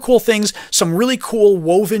a number of cool things. Some really cool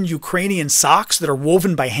woven Ukrainian socks that are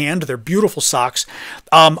woven by hand. They're beautiful socks.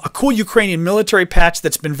 A cool Ukrainian military patch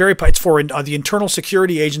that's been it's for the Internal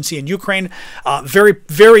Security Agency in Ukraine. Very,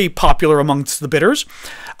 very popular amongst the bidders.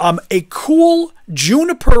 A cool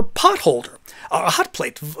juniper pot holder. A hot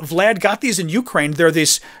plate. Vlad got these in Ukraine. They're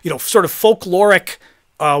this, sort of folkloric.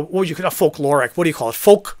 What do you call it?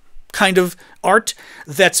 Folk kind of art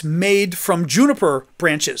that's made from juniper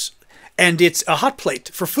branches. And it's a hot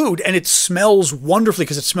plate for food, and it smells wonderfully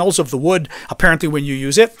because it smells of the wood, apparently, when you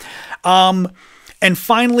use it. And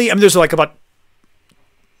finally, there's like about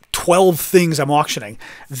 12 things I'm auctioning.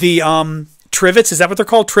 The trivets, is that what they're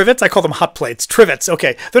called? Trivets? I call them hot plates. Trivets,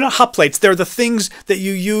 okay. They're not hot plates. They're the things that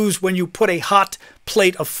you use when you put a hot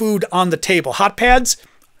plate of food on the table. Hot pads?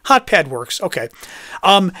 Hot pad works. Okay.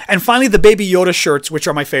 And finally, the Baby Yoda shirts, which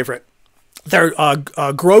are my favorite. They're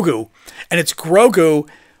Grogu. And it's Grogu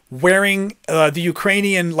wearing the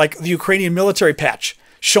Ukrainian military patch,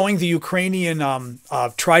 showing the Ukrainian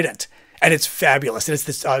trident. And it's fabulous. And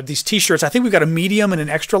it's these T-shirts. I think we've got a medium and an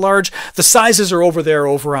extra large. The sizes are over there,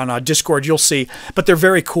 over on Discord. You'll see. But they're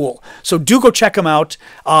very cool. So do go check them out.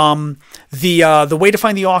 The way to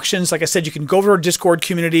find the auctions, like I said, you can go over to our Discord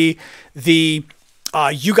community.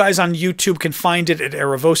 You guys on YouTube can find it at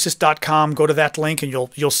aravosis.com. Go to that link and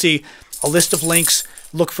you'll see a list of links.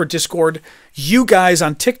 Look for Discord. You guys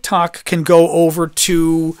on TikTok can go over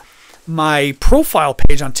to my profile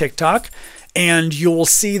page on TikTok and you'll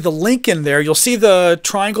see the link in there. You'll see the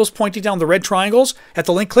triangles pointing down, the red triangles at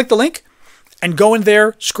the link. Click the link and go in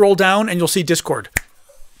there, scroll down, and you'll see Discord.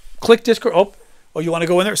 Click Discord. Oh, you want to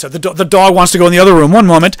go in there? So the dog wants to go in the other room. One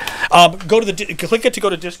moment. Click it to go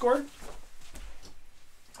to Discord.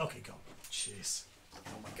 Okay, go. Jeez. Oh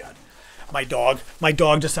my God. My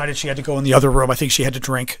dog decided she had to go in the other room. I think she had to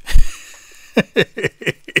drink.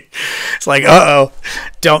 It's like, uh-oh.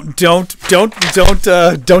 Don't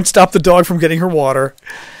stop the dog from getting her water.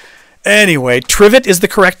 Anyway, trivet is the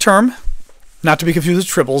correct term. Not to be confused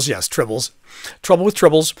with tribbles. Yes, tribbles. Trouble with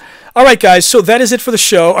tribbles. All right, guys. So that is it for the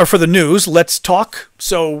show, or for the news. Let's talk.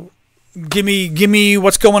 So give me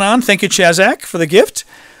what's going on. Thank you, Chazak, for the gift.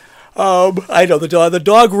 I know the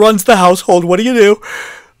dog runs the household. What do you do?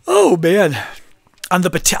 Oh man, on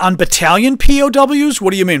battalion POWs.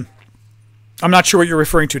 What do you mean? I'm not sure what you're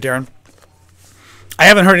referring to, Darren. I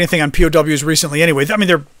haven't heard anything on POWs recently. Anyway, I mean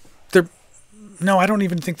they're. No, I don't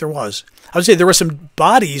even think there was. I would say there were some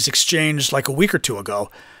bodies exchanged like a week or two ago,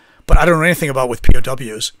 but I don't know anything about with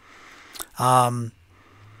POWs. I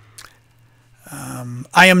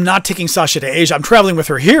am not taking Sasha to Asia. I'm traveling with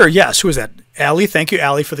her here. Yes. Who is that? Allie. Thank you,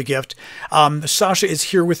 Allie, for the gift. Sasha is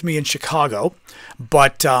here with me in Chicago,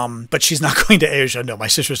 but she's not going to Asia. No, my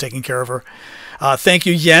sister's taking care of her. Thank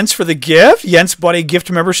you, Jens, for the gift. Jens bought a gift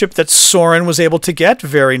membership that Soren was able to get.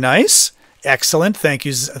 Very nice. Excellent. Thank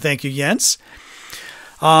you, Jens.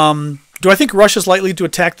 Do I think Russia's likely to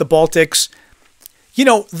attack the Baltics? You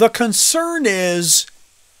know, the concern is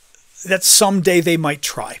that someday they might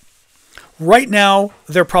try. Right now,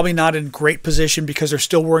 they're probably not in great position because they're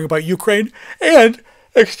still worrying about Ukraine and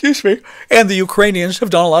the Ukrainians have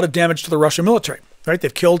done a lot of damage to the Russian military, right?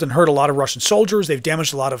 They've killed and hurt a lot of Russian soldiers. They've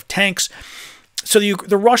damaged a lot of tanks. So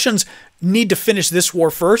the Russians need to finish this war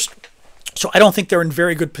first. So I don't think they're in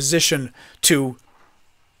very good position to,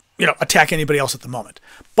 attack anybody else at the moment.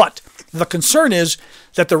 But the concern is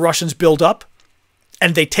that the Russians build up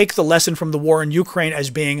and they take the lesson from the war in Ukraine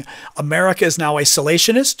as being America is now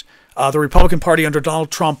isolationist. The Republican Party under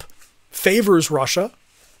Donald Trump favors Russia,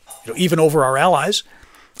 even over our allies.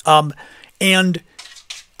 The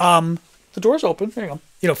door's open. There you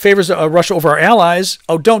go. Favors Russia over our allies.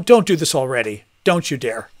 Oh, don't do this already. Don't you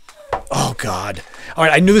dare. Oh, God. All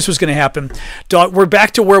right, I knew this was going to happen. Dog, we're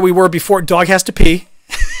back to where we were before. Dog has to pee.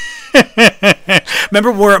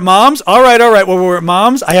 Remember, we're at Mom's? All right. Well, we're at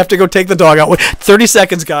Mom's. I have to go take the dog out. 30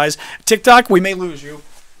 seconds, guys. TikTok, we may lose you.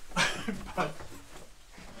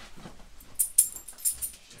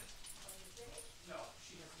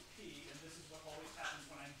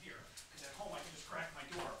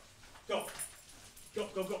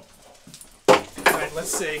 Go. All right,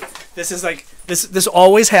 let's see. This is like this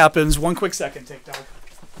always happens. One quick second, TikTok.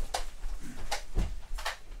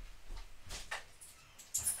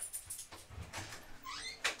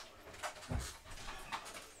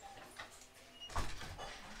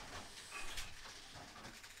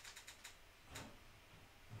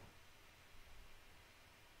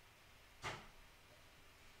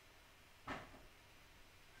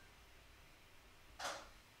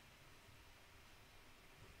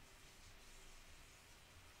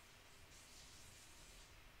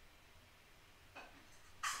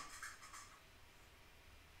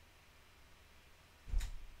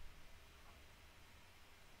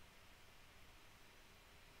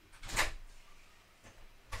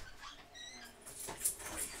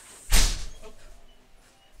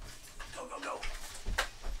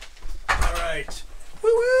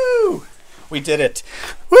 Woo! We did it.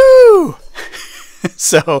 Woo!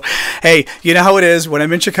 So, hey, you know how it is when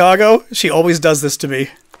I'm in Chicago? She always does this to me.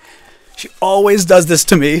 She always does this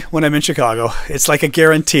to me when I'm in Chicago. It's like a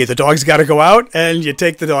guarantee. The dog's got to go out, and you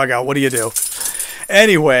take the dog out. What do you do?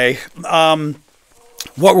 Anyway,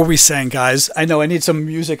 what were we saying, guys? I know I need some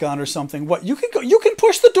music on or something. What? You can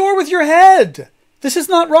push the door with your head. This is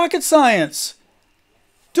not rocket science.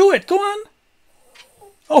 Do it. Go on.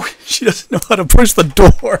 Oh, she doesn't know how to push the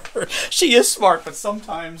door. She is smart, but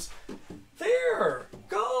sometimes... There.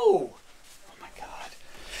 Go. Oh, my God.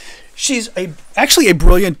 She's actually a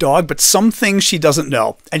brilliant dog, but some things she doesn't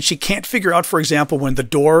know. And she can't figure out, for example, when the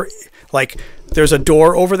door... there's a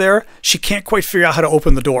door over there. She can't quite figure out how to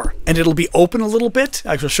open the door. And it'll be open a little bit.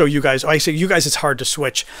 I will show you guys. I say, you guys, it's hard to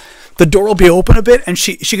switch. The door will be open a bit, and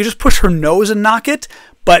she could just push her nose and knock it,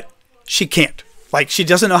 but she can't. She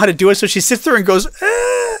doesn't know how to do it, so she sits there and goes,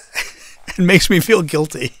 and makes me feel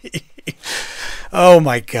guilty. Oh,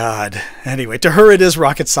 my God. Anyway, to her, it is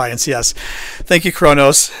rocket science, yes. Thank you,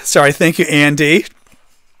 Kronos. Sorry, thank you, Andy.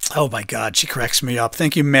 Oh, my God, she cracks me up.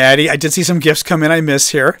 Thank you, Maddie. I did see some gifts come in I miss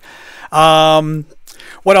here. What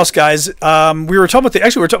else, guys? We were talking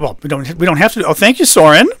about we don't have to. Oh, thank you,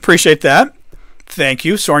 Soren. Appreciate that. Thank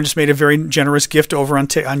you. Soren just made a very generous gift over on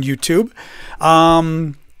YouTube.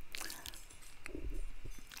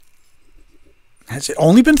 Has it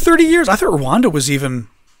only been 30 years? I thought Rwanda was even...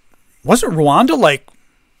 Wasn't Rwanda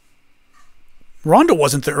Rwanda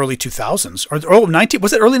wasn't the early 2000s. Or 19...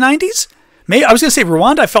 Was it early 90s? Maybe, I was going to say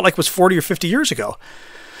Rwanda I felt like was 40 or 50 years ago.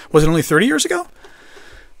 Was it only 30 years ago?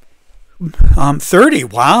 30.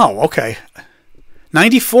 Wow. Okay.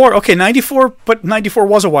 94. Okay, 94. But 94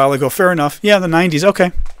 was a while ago. Fair enough. Yeah, the 90s.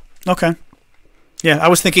 Okay. Yeah, I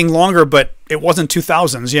was thinking longer, but it wasn't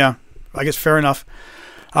 2000s. Yeah, I guess fair enough.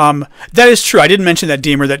 That is true. I didn't mention that,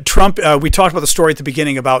 Deemer, that Trump, we talked about the story at the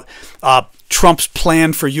beginning about Trump's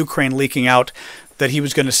plan for Ukraine leaking out, that he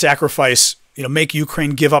was going to sacrifice, make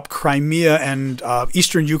Ukraine give up Crimea and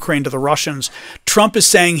eastern Ukraine to the Russians. Trump is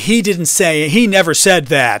saying he never said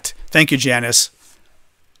that. Thank you, Janice.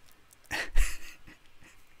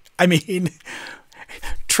 I mean,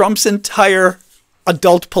 Trump's entire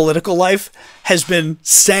adult political life has been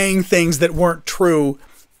saying things that weren't true.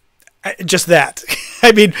 Just that.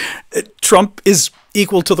 I mean, Trump is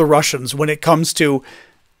equal to the Russians when it comes to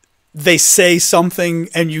they say something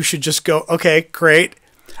and you should just go, okay, great.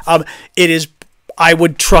 I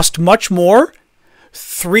would trust much more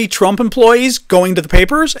 3 Trump employees going to the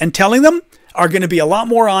papers and telling them are going to be a lot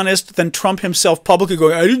more honest than Trump himself publicly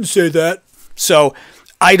going, I didn't say that. So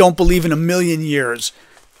I don't believe in a million years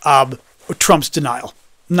Trump's denial.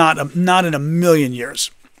 Not in a million years.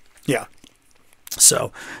 Yeah.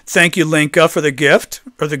 So thank you, Linka, for the gift,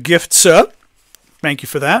 or the gift, sir. Thank you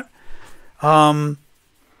for that.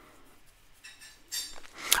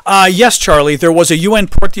 Yes, Charlie, there was a UN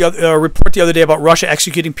report the other day about Russia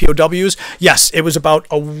executing POWs. Yes, it was about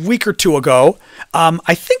a week or 2 ago.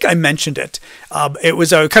 I think I mentioned it. It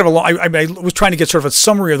was a kind of a long, I was trying to get sort of a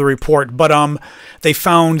summary of the report, but they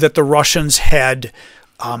found that the Russians had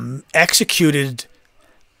executed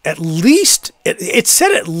at least, it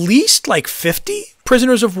said at least like 50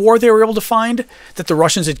 prisoners of war they were able to find that the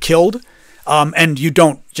Russians had killed. And you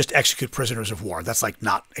don't just execute prisoners of war. That's like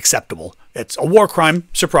not acceptable. It's a war crime,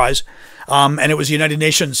 surprise. And it was the United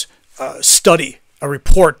Nations study, a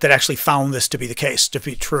report that actually found this to be the case, to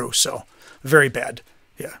be true. So very bad.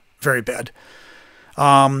 Yeah, very bad.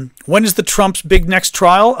 When is the Trump's big next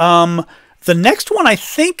trial? The next one, I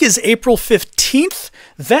think, is April 15th.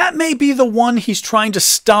 That may be the one he's trying to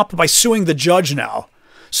stop by suing the judge now.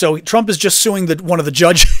 So Trump is just suing one of the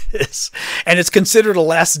judges, and it's considered a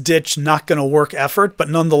last-ditch, not-going-to-work effort, but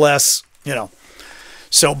nonetheless,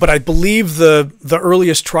 So, but I believe the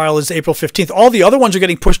earliest trial is April 15th. All the other ones are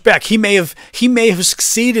getting pushed back. He may have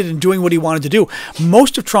succeeded in doing what he wanted to do.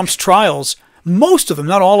 Most of Trump's trials, most of them,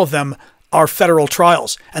 not all of them, are federal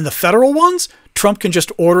trials. And the federal ones, Trump can just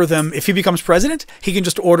order them. If he becomes president, he can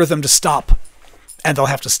just order them to stop, and they'll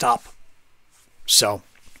have to stop. So...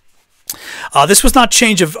 this was not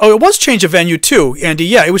change of, it was change of venue too, Andy.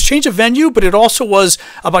 Yeah, it was change of venue, but it also was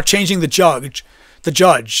about changing the judge.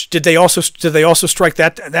 Did they also strike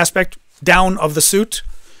that aspect down of the suit?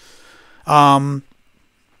 Oh,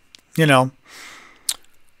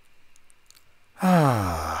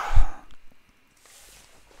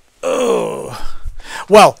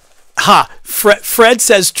 well, Fred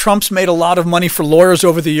says Trump's made a lot of money for lawyers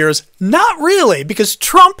over the years. Not really, because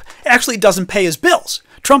Trump actually doesn't pay his bills.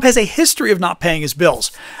 Trump has a history of not paying his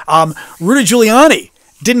bills. Rudy Giuliani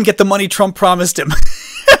didn't get the money Trump promised him.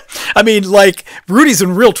 I mean, like, Rudy's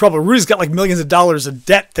in real trouble. Rudy's got like millions of dollars of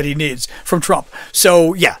debt that he needs from Trump.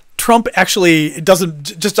 So, yeah, Trump actually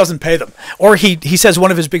doesn't pay them. Or he says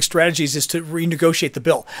one of his big strategies is to renegotiate the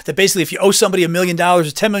bill. That basically if you owe somebody $1 million or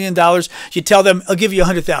 $10 million, you tell them, I'll give you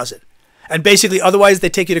 $100,000. And basically, otherwise, they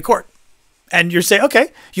take you to court. And you say,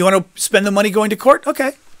 okay, you want to spend the money going to court?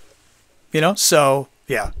 Okay. So...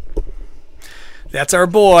 yeah, that's our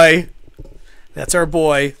boy. That's our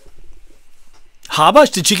boy.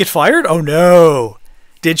 Haba, did she get fired? Oh, no.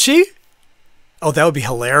 Did she? Oh, that would be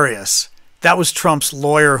hilarious. That was Trump's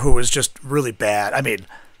lawyer who was just really bad. I mean,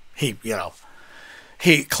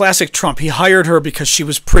 classic Trump. He hired her because she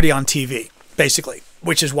was pretty on TV, basically,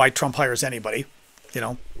 which is why Trump hires anybody.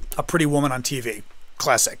 A pretty woman on TV.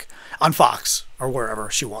 Classic. On Fox or wherever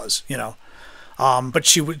she was, But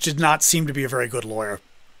she did not seem to be a very good lawyer.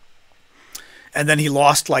 And then he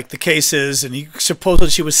lost like the cases, and he supposedly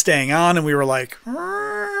she was staying on, and we were like,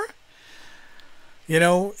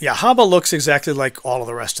 yeah, Haba looks exactly like all of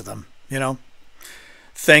the rest of them,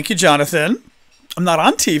 Thank you, Jonathan. I'm not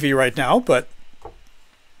on TV right now, but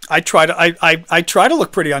I try to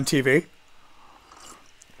look pretty on TV.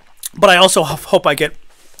 But I also hope I get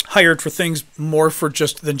hired for things more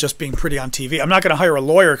than just being pretty on TV. I'm not going to hire a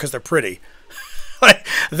lawyer because they're pretty.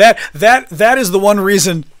 That is the one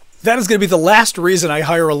reason. That is going to be the last reason I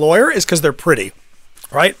hire a lawyer is because they're pretty,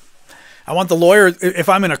 right? I want the lawyer, if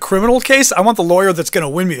I'm in a criminal case, I want the lawyer that's going to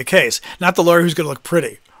win me the case, not the lawyer who's going to look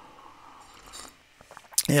pretty.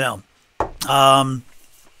 Anyway,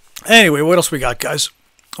 what else we got, guys?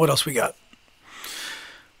 What else we got?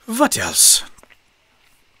 What else?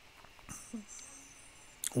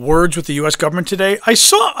 Words with the U.S. government today. I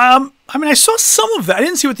saw some of that. I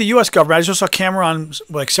didn't see what the U.S. government. I just saw Cameron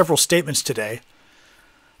like several statements today.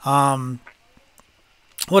 What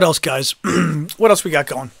else, guys? What else we got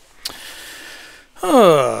going?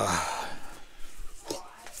 Oh,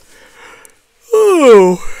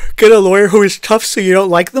 get a lawyer who is tough so you don't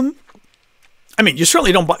like them? I mean, you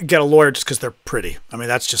certainly don't get a lawyer just because they're pretty. I mean,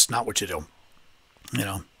 that's just not what you do. You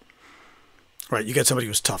know. Right, you get somebody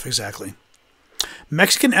who's tough, exactly.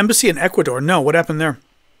 Mexican embassy in Ecuador. No, what happened there?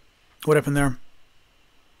 What happened there?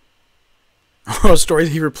 Raw Story,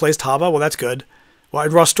 he replaced Haba? Well, that's good. Well,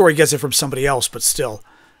 Raw Story gets it from somebody else, but still.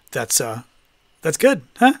 That's good.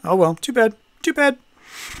 Huh? Oh, well, too bad. Too bad.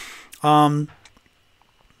 Yeah,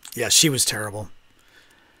 she was terrible.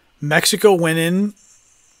 Mexico went in.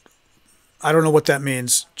 I don't know what that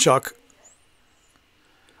means, Chuck.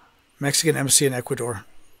 Mexican embassy in Ecuador.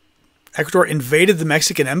 Ecuador invaded the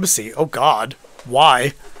Mexican embassy. Oh, God.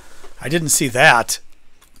 Why? I didn't see that.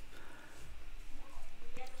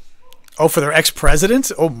 Oh, for their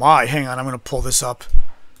ex-president? Oh, my. Hang on. I'm going to pull this up.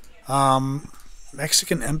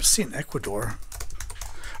 Mexican embassy in Ecuador.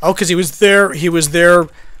 Oh, because he was there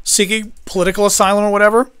seeking political asylum or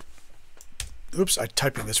whatever. Oops, I'm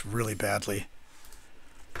typing this really badly.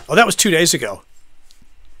 Oh, that was 2 days ago.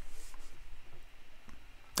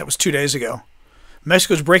 That was 2 days ago.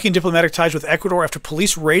 Mexico is breaking diplomatic ties with Ecuador after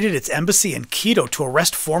police raided its embassy in Quito to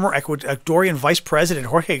arrest former Ecuadorian Vice President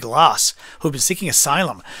Jorge Glass, who had been seeking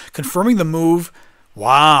asylum. Confirming the move,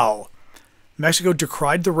 wow. Mexico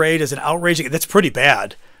decried the raid as an outrage. That's pretty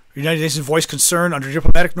bad. The United Nations voiced concern. Under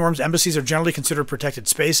diplomatic norms, embassies are generally considered protected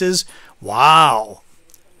spaces. Wow.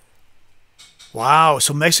 Wow.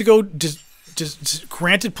 So Mexico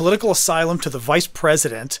granted political asylum to the vice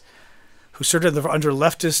president, who served under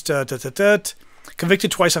leftist... Convicted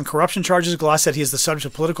twice on corruption charges. Glass said he is the subject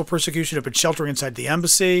of political persecution, had been sheltering inside the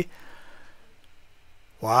embassy.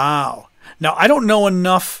 Wow. Now, I don't know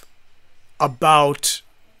enough about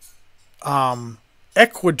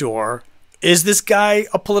Ecuador. Is this guy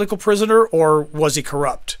a political prisoner or was he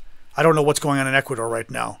corrupt? I don't know what's going on in Ecuador right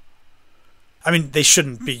now. I mean, they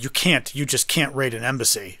shouldn't be. You just can't raid an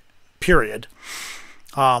embassy. Period.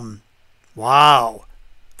 Wow.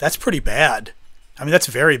 That's pretty bad. I mean, that's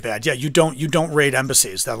very bad. Yeah, you don't raid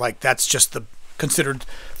embassies. That's just considered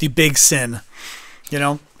the big sin, you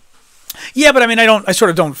know? Yeah, but I mean, I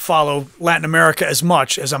sort of don't follow Latin America as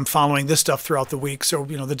much as I'm following this stuff throughout the weeks or,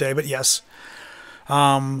 the day, but yes.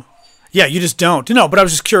 Yeah, you just don't. No, but I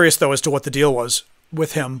was just curious though as to what the deal was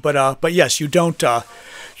with him. But yes, you don't go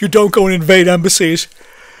and invade embassies.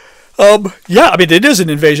 Yeah, I mean, it is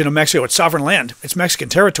an invasion of Mexico. It's sovereign land. It's Mexican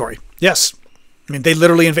territory. Yes. I mean, they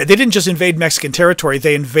literally they didn't just invade Mexican territory.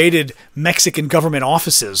 They invaded Mexican government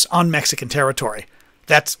offices on Mexican territory.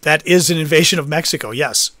 That is an invasion of Mexico.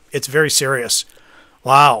 Yes, it's very serious.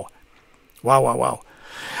 Wow. Wow.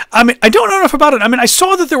 I mean, I don't know enough about it. I mean, I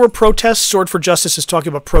saw that there were protests. Sword for Justice is talking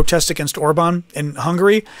about protests against Orban in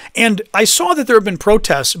Hungary. And I saw that there have been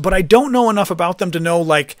protests, but I don't know enough about them to know,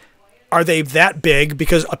 are they that big?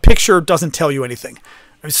 Because a picture doesn't tell you anything.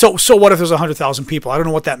 So what if there's 100,000 people? I don't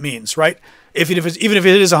know what that means, right? Even if it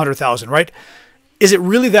is 100,000, right? Is it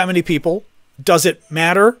really that many people? Does it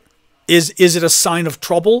matter? Is it a sign of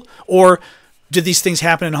trouble? Or did these things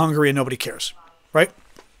happen in Hungary and nobody cares, right?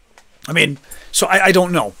 I mean, so I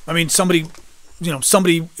don't know. I mean, somebody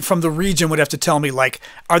from the region would have to tell me,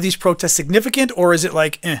 are these protests significant or is it Oh,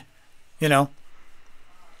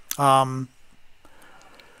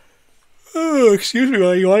 excuse me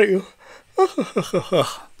while you want you.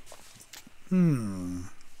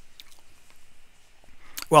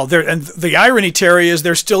 Well, the irony, Terry, is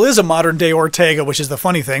there still is a modern-day Ortega, which is the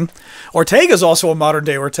funny thing. Ortega is also a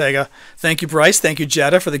modern-day Ortega. Thank you, Bryce. Thank you,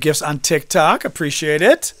 Jetta, for the gifts on TikTok. Appreciate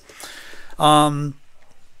it.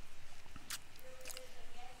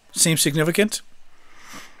 Seems significant.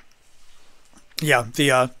 Yeah,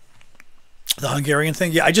 the Hungarian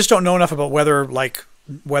thing. Yeah, I just don't know enough about whether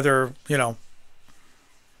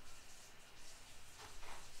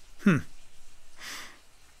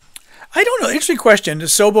I don't know. Interesting question.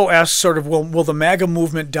 Sobo asks sort of, will the MAGA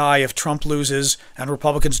movement die if Trump loses and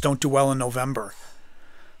Republicans don't do well in November?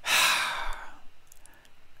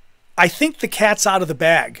 I think the cat's out of the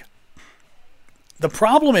bag. The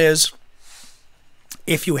problem is,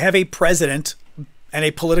 if you have a president and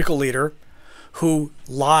a political leader who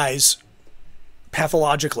lies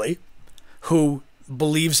pathologically, who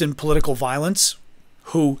believes in political violence,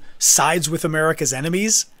 who sides with America's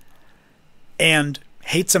enemies, and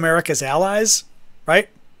hates America's allies, right?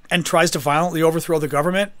 And tries to violently overthrow the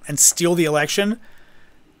government and steal the election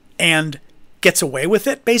and gets away with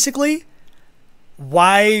it, basically,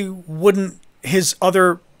 why wouldn't his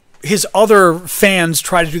other fans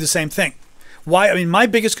try to do the same thing? Why? I mean, my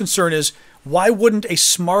biggest concern is, why wouldn't a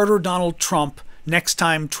smarter Donald Trump next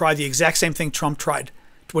time try the exact same thing Trump tried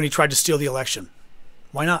when he tried to steal the election?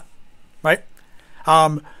 Why not? Right?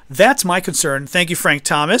 That's my concern. Thank you, Frank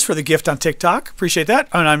Thomas, for the gift on TikTok. Appreciate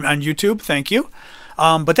that. On YouTube, thank you.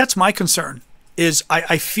 But that's my concern. Is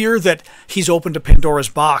I fear that he's opened a Pandora's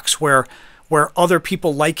box where other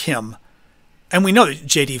people like him, and we know that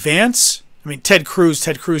J.D. Vance. I mean, Ted Cruz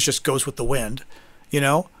just goes with the wind, you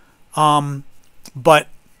know.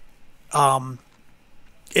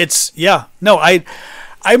 It's no.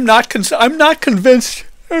 I'm not convinced.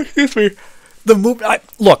 Excuse me. The move.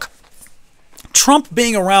 Look, Trump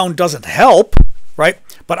being around doesn't help, right?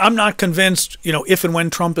 But I'm not convinced. You know, if and when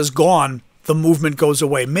Trump is gone, the movement goes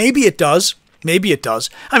away. Maybe it does. Maybe it does.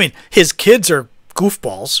 I mean, his kids are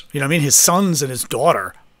goofballs. You know what I mean? His sons and his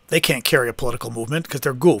daughter, they can't carry a political movement because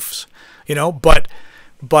they're goofs. You know, but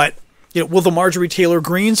you know, will the Marjorie Taylor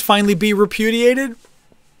Greens finally be repudiated? I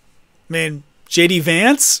mean, J.D.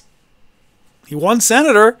 Vance, he won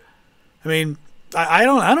senator. I mean, I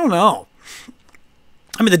don't know.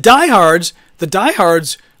 I mean, the diehards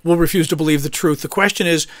will refuse to believe the truth. The question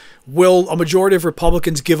is, will a majority of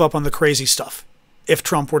Republicans give up on the crazy stuff if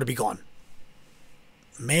Trump were to be gone?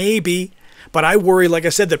 Maybe. But I worry, like I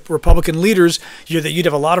said, that Republican leaders, that you'd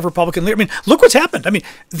have a lot of Republican leaders. I mean, look what's happened. I mean,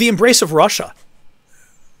 the embrace of Russia.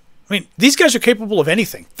 I mean, these guys are capable of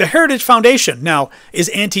anything. The Heritage Foundation now is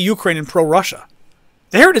anti-Ukraine and pro-Russia.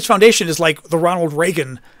 The Heritage Foundation is like the Ronald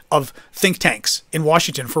Reagan of think tanks in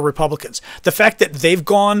Washington for Republicans. The fact that they've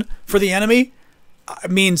gone for the enemy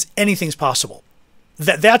means anything's possible.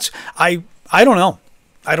 I don't know.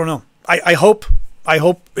 I hope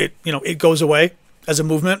it, you know, it goes away as a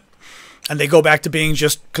movement and they go back to being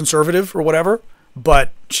just conservative or whatever.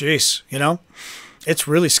 But jeez, you know, it's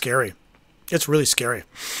really scary. It's really scary.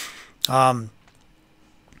 But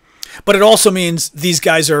it also means these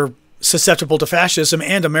guys are susceptible to fascism,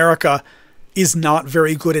 and America is not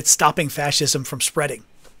very good at stopping fascism from spreading.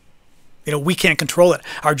 You know, we can't control it.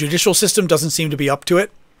 Our judicial system doesn't seem to be up to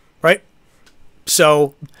it, right?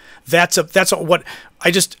 So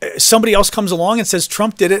somebody else comes along and says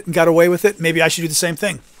Trump did it and got away with it. Maybe I should do the same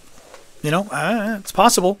thing. You know, it's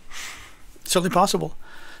possible. It's certainly possible.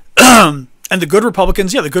 And the good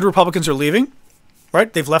Republicans, the good Republicans are leaving,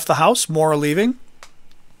 right? They've left the House. More are leaving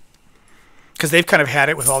because they've kind of had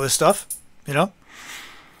it with all this stuff, you know.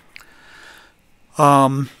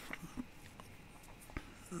 I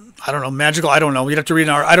don't know. Magical. I don't know. You'd have to read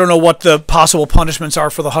I don't know what the possible punishments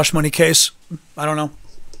are for the hush money case. I don't know.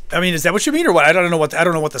 I mean, is that what you mean or what? I don't know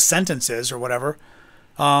what the sentence is or whatever.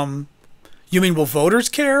 You mean, will voters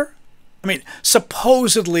care? I mean,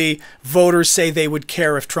 supposedly voters say they would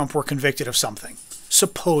care if Trump were convicted of something.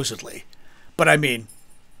 Supposedly. But I mean,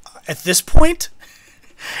 at this point,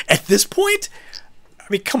 I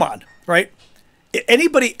mean, come on, right?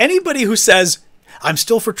 Anybody who says, I'm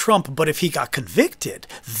still for Trump, but if he got convicted,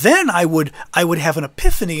 then I would have an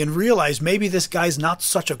epiphany and realize maybe this guy's not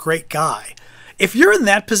such a great guy. If you're in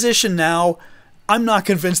that position now, I'm not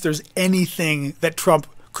convinced there's anything that Trump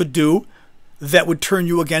could do that would turn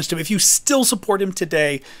you against him. If you still support him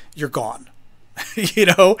today, you're gone. You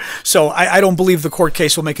know? So I don't believe the court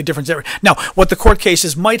case will make a difference there. Now, what the court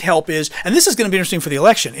cases might help is, and this is going to be interesting for the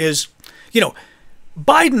election, is, you know,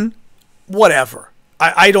 Biden, whatever.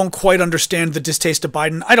 I don't quite understand the distaste of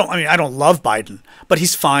Biden. I don't love Biden, but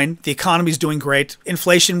he's fine. The economy's doing great.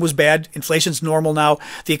 Inflation was bad. Inflation's normal now.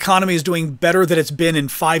 The economy is doing better than it's been in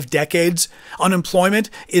 5 decades. Unemployment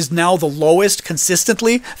is now the lowest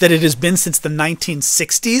consistently that it has been since the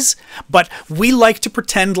 1960s. But we like to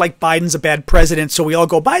pretend like Biden's a bad president, so we all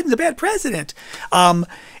go, Biden's a bad president. You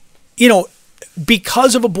know,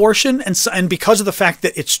 because of abortion and because of the fact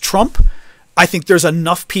that it's Trump, I think there's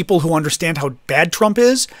enough people who understand how bad Trump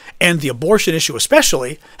is, and the abortion issue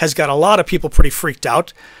especially has got a lot of people pretty freaked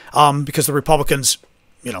out because the Republicans,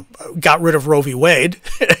 you know, got rid of Roe v. Wade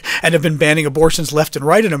and have been banning abortions left and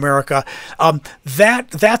right in America.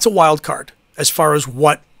 That's a wild card as far as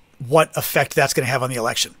what effect that's going to have on the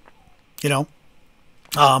election, you know.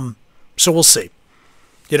 So we'll see,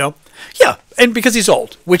 you know. Yeah, and because he's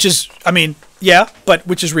old, which is, I mean, yeah, but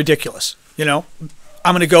which is ridiculous, you know.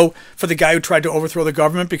 I'm going to go for the guy who tried to overthrow the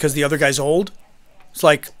government because the other guy's old. It's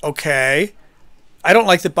like, okay. I don't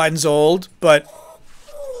like that Biden's old, but...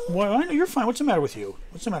 Well, you're fine. What's the matter with you?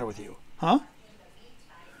 What's the matter with you? Huh?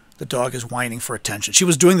 The dog is whining for attention. She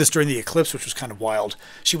was doing this during the eclipse, which was kind of wild.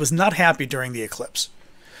 She was not happy during the eclipse.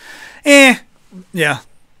 Yeah.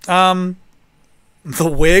 The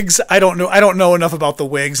Whigs? I don't know enough about the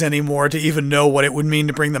Whigs anymore to even know what it would mean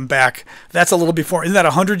to bring them back. That's a little before. Isn't that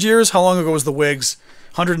 100 years? How long ago was the Whigs?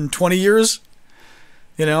 120 years?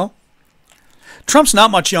 You know? Trump's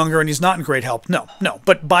not much younger and he's not in great health. No.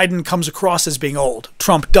 But Biden comes across as being old.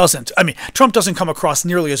 Trump doesn't. I mean, Trump doesn't come across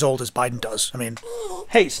nearly as old as Biden does. I mean,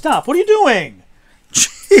 hey, stop. What are you doing?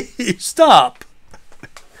 Gee, stop.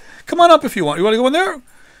 Come on up if you want. You want to go in there?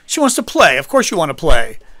 She wants to play. Of course you want to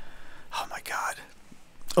play. Oh, my God.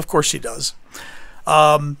 Of course she does.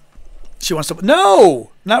 She wants to...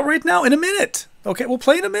 No, not right now. In a minute. Okay, we'll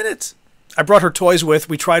play in a minute. I brought her toys with.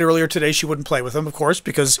 We tried earlier today. She wouldn't play with them, of course,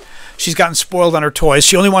 because she's gotten spoiled on her toys.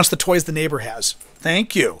 She only wants the toys the neighbor has.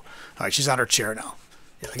 Thank you. All right, she's on her chair now.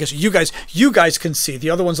 Yeah, I guess you guys can see. The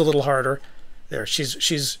other one's a little harder. There,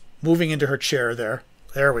 she's moving into her chair there.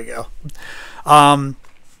 There we go.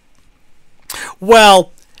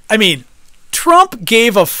 Well, I mean, Trump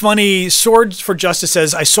gave a funny Swords for Justice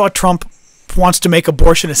says, I saw Trump wants to make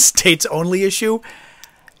abortion a states-only issue.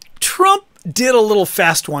 Trump did a little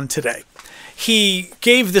fast one today. He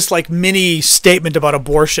gave this like mini statement about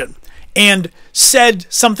abortion and said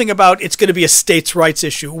something about it's going to be a states' rights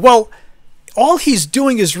issue. Well, all he's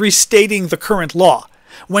doing is restating the current law.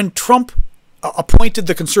 When Trump appointed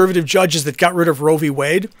the conservative judges that got rid of Roe v.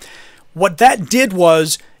 Wade, what that did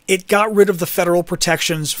was it got rid of the federal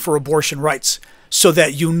protections for abortion rights so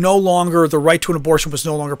that the right to an abortion was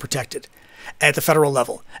no longer protected at the federal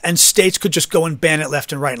level. And states could just go and ban it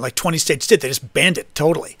left and right. And like 20 states did. They just banned it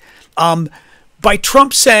totally. By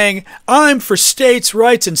Trump saying, I'm for states'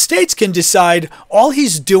 rights and states can decide, all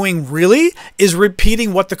he's doing really is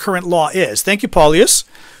repeating what the current law is. Thank you, Paulius,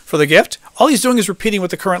 for the gift. All he's doing is repeating what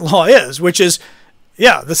the current law is, which is,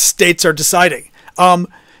 yeah, the states are deciding.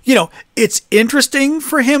 It's interesting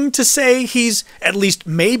for him to say he's, at least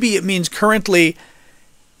maybe it means currently,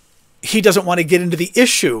 he doesn't want to get into the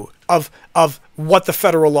issue of what the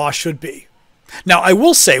federal law should be. Now, I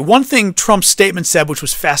will say one thing Trump's statement said, which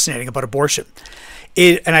was fascinating about abortion,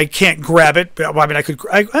 and I can't grab it. But, I mean, I can.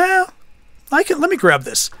 Let me grab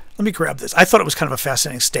this. I thought it was kind of a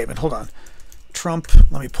fascinating statement. Hold on. Trump,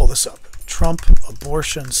 let me pull this up. Trump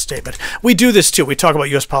abortion statement. We do this too. We talk about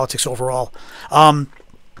U.S. politics overall. Let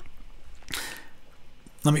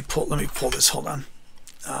me pull this. Hold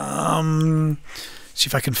on. See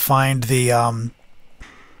if I can find the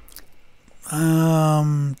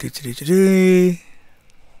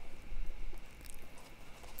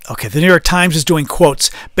Okay, the New York Times is doing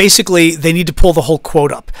quotes. Basically, they need to pull the whole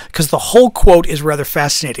quote up because the whole quote is rather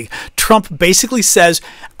fascinating. Trump basically says,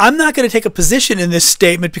 I'm not going to take a position in this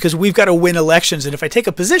statement because we've got to win elections. And if I take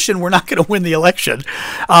a position, we're not going to win the election.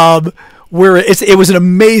 It was an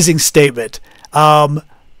amazing statement. Oh,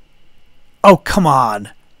 come on.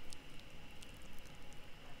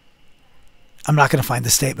 I'm not going to find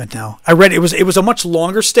the statement now. I read it was a much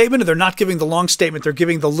longer statement, and they're not giving the long statement. They're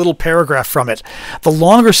giving the little paragraph from it. The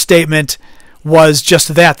longer statement was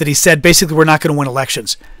just that he said basically we're not going to win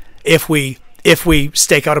elections if we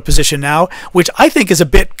stake out a position now, which I think is a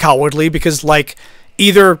bit cowardly because like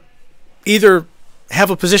either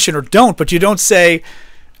have a position or don't, but you don't say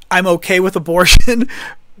I'm okay with abortion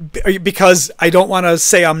because I don't want to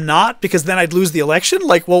say I'm not because then I'd lose the election.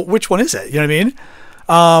 Like, well, which one is it? You know what I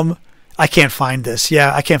mean? I can't find this.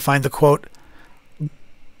 Yeah, I can't find the quote.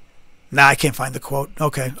 Nah, I can't find the quote.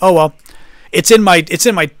 Okay. Oh well. It's in my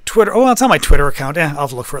Twitter. Oh, it's on my Twitter account. I'll have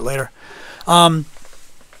to look for it later.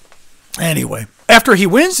 Anyway, after he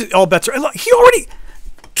wins, all bets are.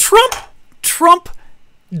 Trump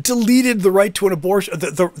deleted the right to an abortion.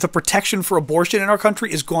 The protection for abortion in our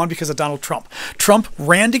country is gone because of Donald Trump. Trump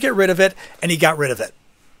ran to get rid of it, and he got rid of it.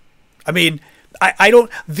 I mean, I don't,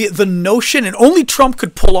 the notion, and only Trump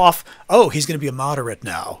could pull off, oh, he's going to be a moderate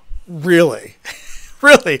now. Really?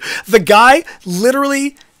 Really? The guy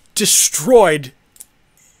literally destroyed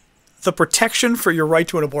the protection for your right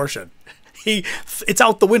to an abortion. It's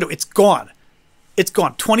out the window. It's gone. It's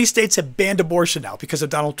gone. 20 states have banned abortion now because of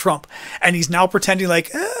Donald Trump. And he's now pretending like,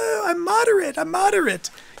 oh, I'm moderate.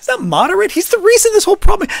 He's not moderate. He's the reason this whole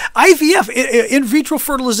problem, IVF, in vitro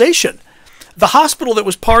fertilization. The hospital that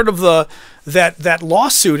was part of that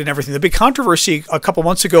lawsuit and everything, the big controversy a couple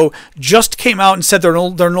months ago, just came out and said they're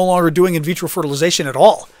no longer doing in vitro fertilization at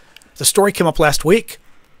all. The story came up last week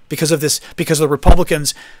because of the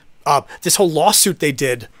Republicans, this whole lawsuit they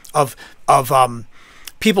did of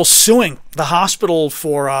people suing the hospital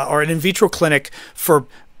for or an in vitro clinic for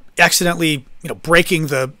accidentally breaking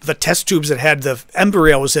the test tubes that had the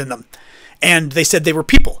embryos in them, and they said they were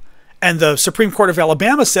people. And the Supreme Court of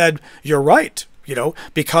Alabama said, you're right,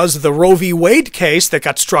 because the Roe v. Wade case that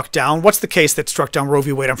got struck down, what's the case that struck down Roe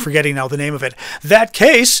v. Wade? I'm forgetting now the name of it. That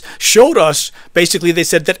case showed us, basically they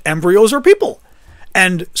said that embryos are people.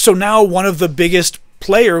 And so now one of the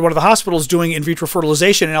hospitals doing in vitro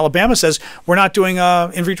fertilization in Alabama says, we're not doing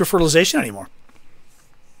in vitro fertilization anymore.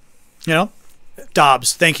 You know,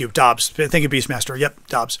 Dobbs. Thank you, Dobbs. Thank you, Beastmaster. Yep,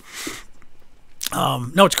 Dobbs.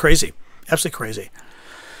 No, it's crazy. Absolutely crazy.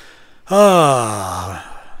 Yeah,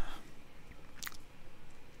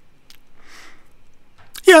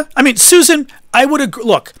 I mean, Susan, I would agree.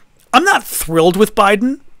 Look, I'm not thrilled with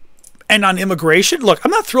Biden and on immigration. Look,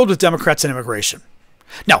 I'm not thrilled with Democrats and immigration.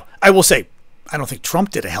 Now, I will say, I don't think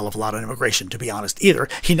Trump did a hell of a lot on immigration, to be honest, either.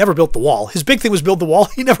 He never built the wall. His big thing was build the wall.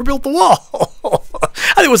 He never built the wall.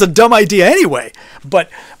 I think it was a dumb idea anyway. But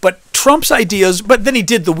Trump's ideas, but then he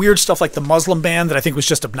did the weird stuff like the Muslim ban that I think was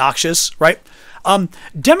just obnoxious, right?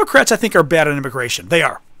 Democrats, I think, are bad on immigration. They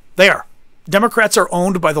are. Democrats are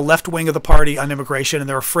owned by the left wing of the party on immigration, and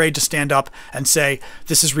they're afraid to stand up and say,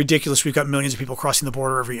 this is ridiculous. We've got millions of people crossing the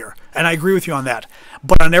border every year. And I agree with you on that.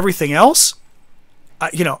 But on everything else,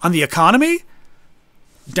 on the economy,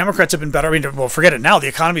 Democrats have been better. I mean, well, forget it now. The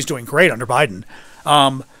economy is doing great under Biden.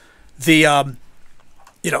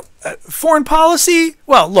 Foreign policy,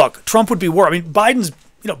 well, look, Trump would be worse. I mean,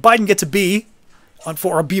 Biden gets a B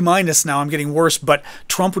or a B minus now. I'm getting worse, but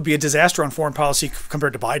Trump would be a disaster on foreign policy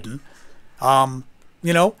compared to Biden. On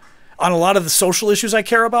a lot of the social issues I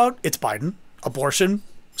care about, it's Biden. Abortion,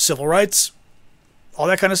 civil rights, all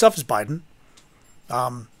that kind of stuff is Biden.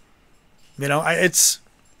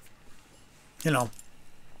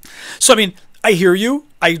 So, I mean, I hear you.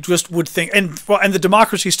 I just would think, and the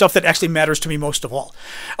democracy stuff that actually matters to me most of all.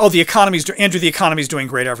 Oh, the economy's doing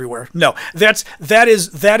great everywhere. No, that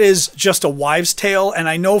is just a wives' tale. And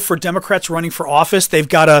I know for Democrats running for office, they've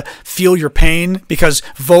got to feel your pain because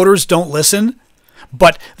voters don't listen.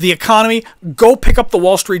 But the economy, go pick up the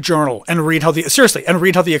Wall Street Journal and read how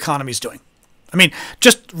the economy's doing. I mean,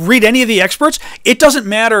 just read any of the experts. It doesn't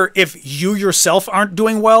matter if you yourself aren't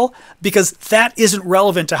doing well because that isn't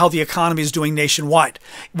relevant to how the economy is doing nationwide.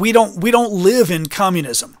 We don't live in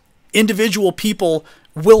communism. Individual people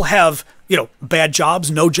will have, bad jobs,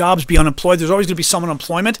 no jobs, be unemployed. There's always going to be some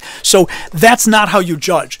unemployment. So that's not how you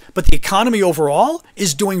judge. But the economy overall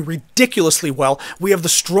is doing ridiculously well. We have the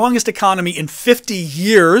strongest economy in 50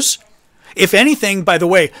 years. If anything, by the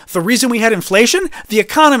way, the reason we had inflation, the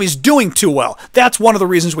economy's doing too well. That's one of the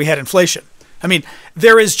reasons we had inflation. I mean,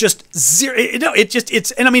 there is just zero.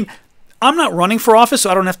 And I mean, I'm not running for office,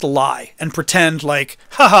 so I don't have to lie and pretend like,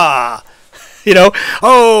 oh,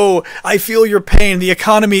 I feel your pain. The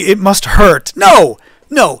economy, it must hurt. No,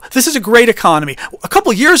 this is a great economy. A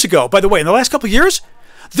couple of years ago, by the way, in the last couple of years,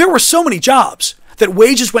 there were so many jobs that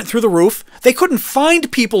wages went through the roof. They couldn't find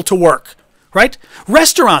people to work. Right?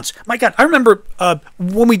 Restaurants. My God, I remember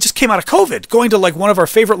when we just came out of COVID, going to like one of our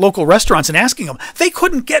favorite local restaurants and asking them, they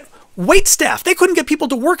couldn't get wait staff. They couldn't get people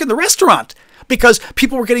to work in the restaurant because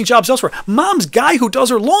people were getting jobs elsewhere. Mom's guy who does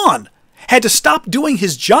her lawn had to stop doing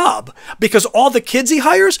his job because all the kids he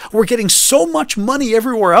hires were getting so much money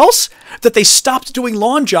everywhere else that they stopped doing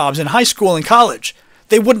lawn jobs in high school and college.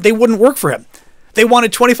 They wouldn't work for him. They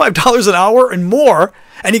wanted $25 an hour and more.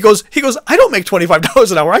 And he goes, I don't make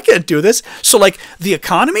 $25 an hour. I can't do this. So like the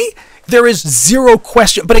economy, there is zero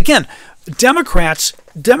question. But again, Democrats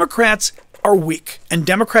are weak. And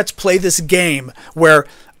Democrats play this game where,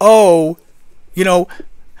 a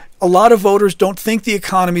lot of voters don't think the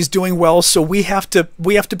economy is doing well. So we have to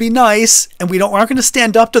be nice. And we aren't going to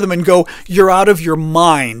stand up to them and go, you're out of your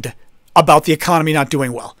mind about the economy not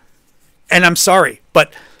doing well. And I'm sorry,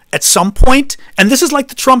 but at some point, and this is like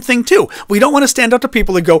the Trump thing too, we don't want to stand up to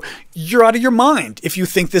people and go, you're out of your mind if you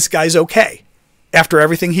think this guy's okay after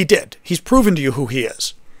everything he did. He's proven to you who he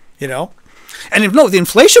is, And the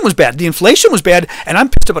inflation was bad. The inflation was bad, and I'm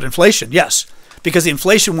pissed about inflation, yes, because the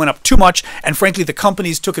inflation went up too much, and frankly, the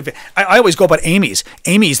companies took advantage. I always go about Amy's,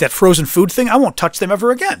 that frozen food thing. I won't touch them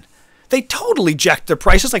ever again. They totally jacked their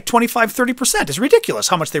prices like 25-30%. It's ridiculous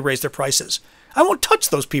how much they raised their prices. I won't touch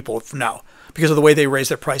those people now because of the way they raise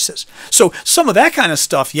their prices. So some of that kind of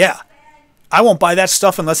stuff, yeah. I won't buy that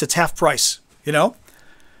stuff unless it's half price, So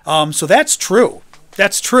that's true.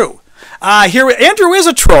 That's true. Here, Andrew is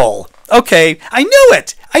a troll. Okay, I knew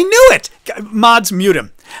it. Mods, mute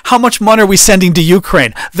him. How much money are we sending to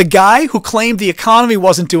Ukraine? The guy who claimed the economy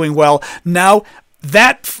wasn't doing well, now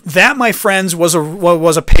that my friends, was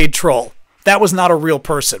a paid troll. That was not a real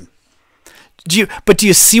person. Do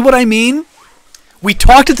you see what I mean? We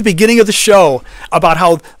talked at the beginning of the show about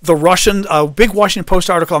how the Russian, big Washington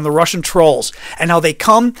Post article on the Russian trolls, and how they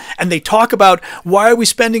come and they talk about why are we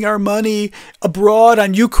spending our money abroad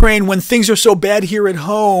on Ukraine when things are so bad here at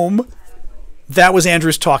home. That was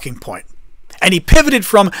Andrew's talking point. And he pivoted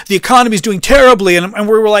from the economy's doing terribly, and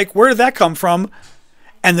we were like, where did that come from?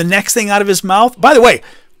 And the next thing out of his mouth, by the way,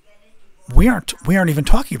 we aren't even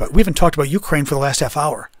talking about, we haven't talked about Ukraine for the last half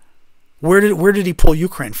hour. Where did he pull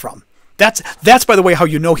Ukraine from? That's by the way how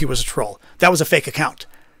you know he was a troll. That was a fake account.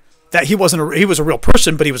 That he was a real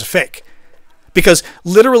person, but he was a fake. Because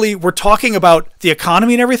literally we're talking about the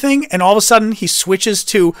economy and everything, and all of a sudden he switches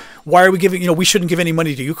to, why are we giving, we shouldn't give any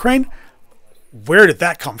money to Ukraine? Where did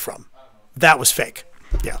that come from? That was fake.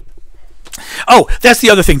 Yeah. Oh, that's the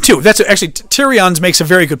other thing too. That's actually, Tyrions makes a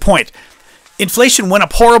very good point. Inflation went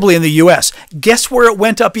up horribly in the U.S. Guess where it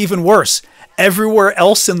went up even worse? Everywhere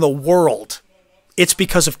else in the world. It's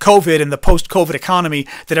because of COVID and the post-COVID economy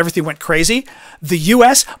that everything went crazy. The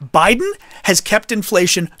U.S., Biden has kept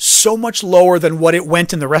inflation so much lower than what it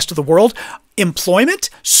went in the rest of the world. Employment,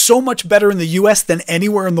 so much better in the U.S. than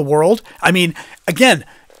anywhere in the world. I mean, again,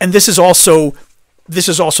 and this is also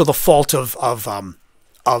the fault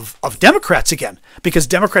of Democrats again, because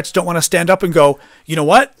Democrats don't want to stand up and go, you know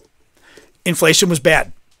what? Inflation was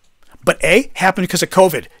bad. But happened because of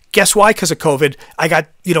COVID. Guess why? Because of COVID. I got,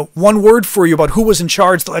 one word for you about who was in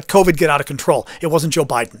charge to let COVID get out of control. It wasn't Joe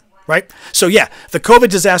Biden, right? So yeah, the COVID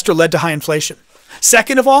disaster led to high inflation.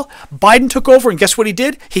 Second of all, Biden took over, and guess what he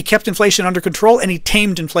did? He kept inflation under control, and he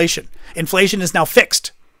tamed inflation. Inflation is now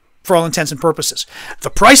fixed for all intents and purposes. The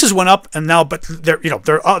prices went up, and now, but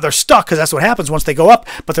they're stuck, because that's what happens once they go up,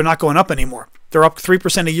 but they're not going up anymore. They're up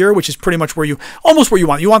 3% a year, which is pretty much almost where you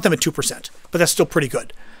want. You want them at 2%, but that's still pretty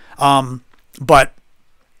good. But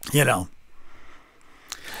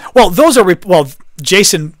well,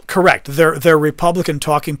 Jason, correct. They're Republican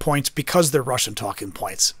talking points because they're Russian talking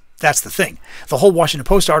points. That's the thing. The whole Washington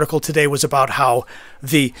Post article today was about how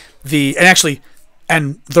the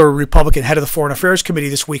Republican head of the Foreign Affairs Committee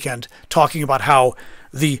this weekend talking about how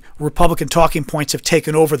the Republican talking points have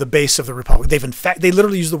taken over the base of the Republican. They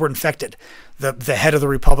literally use the word infected. The head of the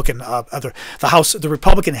Republican, the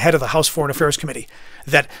Republican head of the House Foreign Affairs Committee,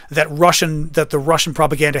 that the Russian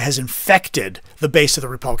propaganda has infected the base of the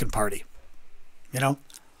Republican Party.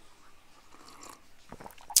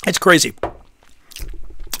 It's crazy.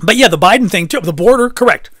 But yeah, the Biden thing too, the border,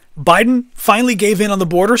 correct. Biden finally gave in on the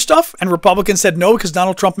border stuff, and Republicans said no because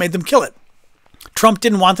Donald Trump made them kill it. Trump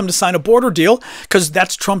didn't want them to sign a border deal because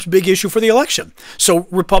that's Trump's big issue for the election. So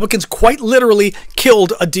Republicans quite literally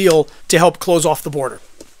killed a deal to help close off the border.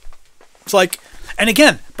 It's like, and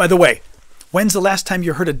again, by the way, when's the last time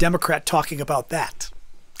you heard a Democrat talking about that?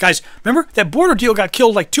 Guys, remember that border deal got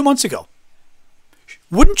killed like 2 months ago.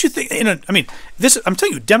 Wouldn't you think, I'm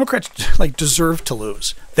telling you, Democrats deserve to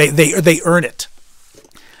lose. They earn it.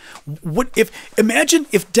 Imagine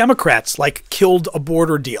if Democrats killed a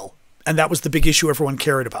border deal, and that was the big issue everyone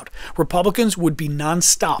cared about. Republicans would be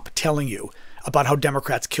nonstop telling you about how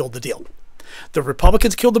Democrats killed the deal. The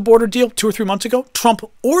Republicans killed the border deal 2 or 3 months ago. Trump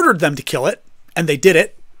ordered them to kill it, and they did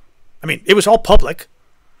it. It was all public.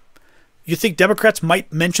 You think Democrats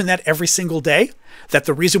might mention that every single day? That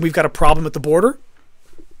the reason we've got a problem at the border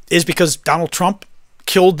is because Donald Trump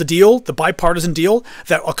killed the deal, the bipartisan deal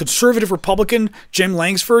that a conservative Republican, Jim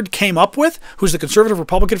Langsford, came up with, who's the conservative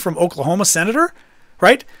Republican from Oklahoma senator,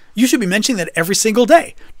 right? You should be mentioning that every single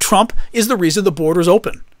day. Trump is the reason the border's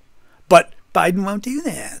open. But Biden won't do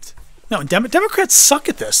that. No, Democrats suck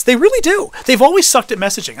at this. They really do. They've always sucked at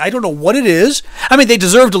messaging. I don't know what it is. They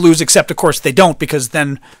deserve to lose, except, of course, they don't, because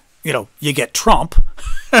then, you get Trump,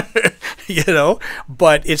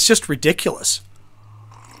 but it's just ridiculous.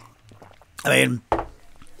 Anyway.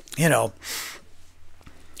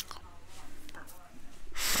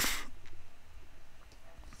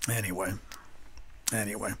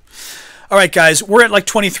 All right, guys, we're at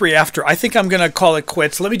 23 after. I think I'm going to call it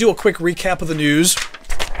quits. Let me do a quick recap of the news.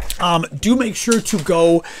 Do make sure to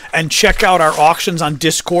go and check out our auctions on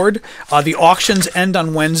Discord. The auctions end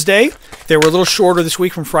on Wednesday. They were a little shorter this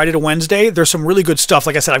week from Friday to Wednesday. There's some really good stuff.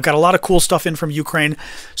 Like I said, I've got a lot of cool stuff in from Ukraine.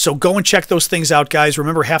 So go and check those things out, guys.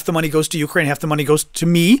 Remember, half the money goes to Ukraine, half the money goes to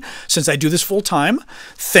me, since I do this full time.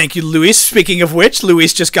 Thank you, Luis. Speaking of which,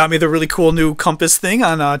 Luis just got me the really cool new compass thing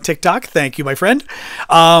on TikTok. Thank you, my friend.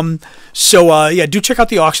 Yeah, do check out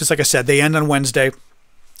the auctions. Like I said, they end on Wednesday.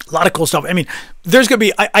 A lot of cool stuff. There's going to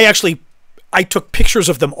be, I took pictures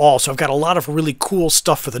of them all, so I've got a lot of really cool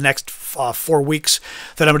stuff for the next 4 weeks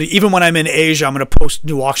that I'm going to, even when I'm in Asia, I'm going to post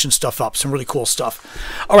new auction stuff up, some really cool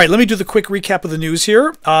stuff. All right, let me do the quick recap of the news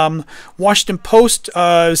here. Washington Post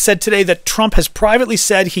said today that Trump has privately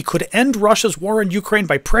said he could end Russia's war in Ukraine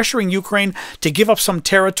by pressuring Ukraine to give up some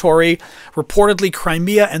territory, reportedly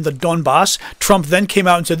Crimea and the Donbass. Trump then came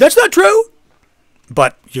out and said, that's not true.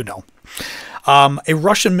 But, a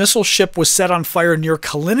Russian missile ship was set on fire near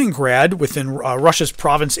Kaliningrad within Russia's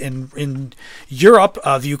province in Europe.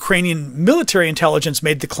 The Ukrainian military intelligence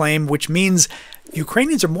made the claim, which means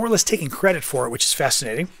Ukrainians are more or less taking credit for it, which is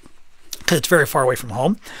fascinating because it's very far away from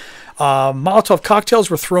home. Molotov cocktails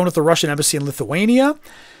were thrown at the Russian embassy in Lithuania.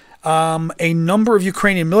 A number of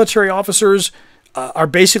Ukrainian military officers are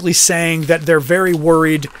basically saying that they're very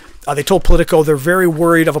worried. They told Politico they're very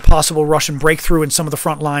worried of a possible Russian breakthrough in some of the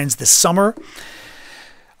front lines this summer.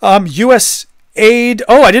 U.S. aid.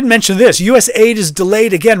 Oh, I didn't mention this. U.S. aid is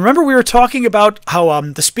delayed again. Remember we were talking about how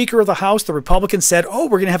the Speaker of the House, the Republican, said, oh,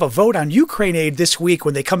 we're going to have a vote on Ukraine aid this week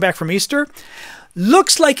when they come back from Easter.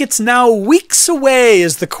 Looks like it's now weeks away,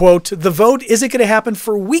 is the quote. The vote isn't going to happen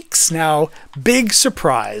for weeks now. Big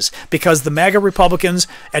surprise, because the MAGA Republicans,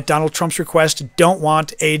 at Donald Trump's request, don't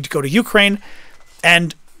want aid to go to Ukraine.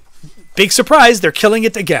 And big surprise, they're killing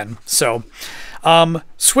it again. So,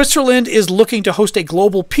 Switzerland is looking to host a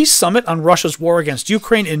global peace summit on Russia's war against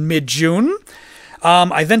Ukraine in mid-June.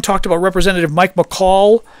 I then talked about Representative Mike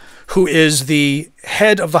McCall, who is the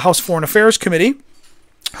head of the House Foreign Affairs Committee,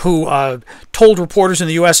 who told reporters in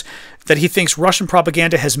the U.S. that he thinks Russian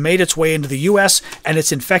propaganda has made its way into the U.S. and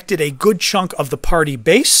it's infected a good chunk of the party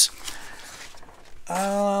base.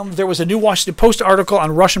 There was a new Washington Post article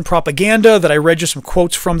on Russian propaganda that I read you some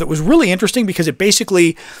quotes from that was really interesting because it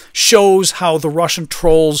basically shows how the Russian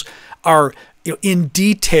trolls are, in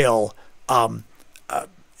detail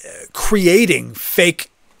creating fake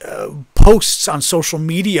posts on social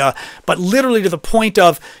media, but literally to the point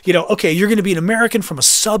of, okay, you're going to be an American from a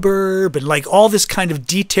suburb, and like all this kind of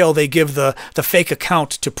detail they give the fake account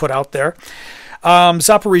to put out there.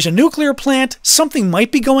 Zaporizhzhia nuclear plant, something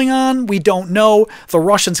might be going on. We don't know. The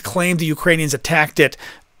Russians claim the Ukrainians attacked it.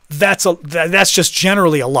 That's just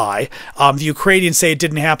generally a lie. The Ukrainians say it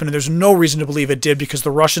didn't happen, and there's no reason to believe it did because the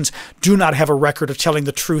Russians do not have a record of telling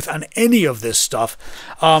the truth on any of this stuff.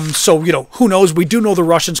 So, who knows? We do know the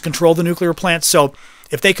Russians control the nuclear plant, so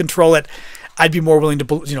if they control it, I'd be more willing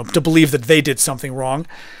to, to believe that they did something wrong.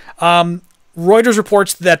 Reuters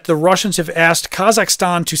reports that the Russians have asked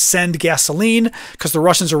Kazakhstan to send gasoline because the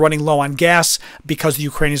Russians are running low on gas because the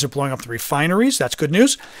Ukrainians are blowing up the refineries. That's good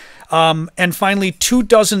news. And finally,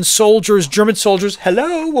 24 soldiers, German soldiers,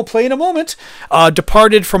 hello, we'll play in a moment,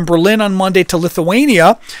 departed from Berlin on Monday to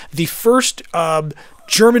Lithuania, the first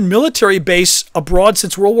German military base abroad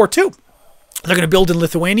since World War II. They're going to build in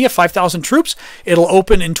Lithuania, 5,000 troops. It'll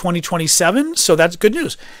open in 2027, so that's good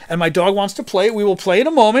news. And my dog wants to play. We will play in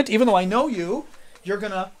a moment, even though I know you. You're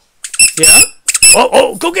going to... Yeah?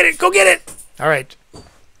 Oh, go get it, go get it. All right.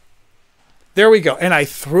 There we go. And I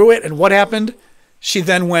threw it, and what happened? She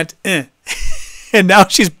then went, eh. And now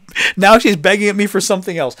she's begging at me for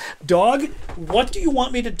something else. Dog, what do you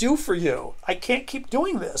want me to do for you? I can't keep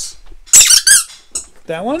doing this.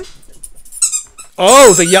 That one?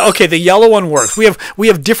 Oh, the yellow one works. We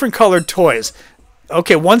have different colored toys.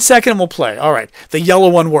 Okay, 1 second and we'll play. All right, the yellow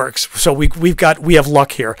one works. So we have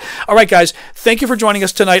luck here. All right, guys, thank you for joining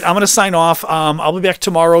us tonight. I'm going to sign off. I'll be back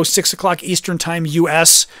tomorrow, 6 o'clock Eastern Time,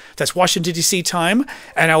 U.S. That's Washington, D.C. time.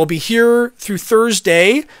 And I will be here through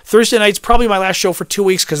Thursday. Thursday night's probably my last show for 2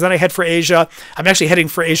 weeks because then I head for Asia. I'm actually heading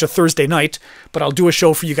for Asia Thursday night, but I'll do a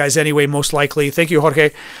show for you guys anyway, most likely. Thank you,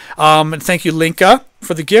 Jorge. And thank you, Linka,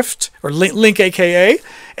 for the gift, or Link, a.k.a.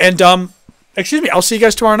 And, excuse me, I'll see you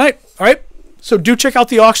guys tomorrow night. All right? So do check out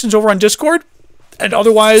the auctions over on Discord. And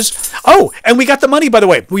otherwise, oh, and we got the money, by the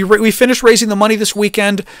way. We finished raising the money this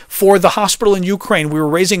weekend for the hospital in Ukraine. We were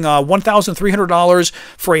raising $1,300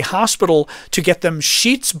 for a hospital to get them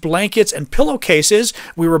sheets, blankets, and pillowcases.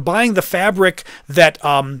 We were buying the fabric that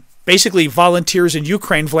basically volunteers in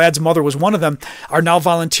Ukraine, Vlad's mother was one of them, are now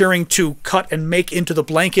volunteering to cut and make into the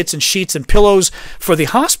blankets and sheets and pillows for the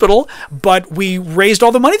hospital. But we raised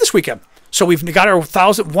all the money this weekend. So we've got our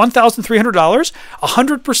 $1,300.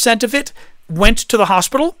 100% of it went to the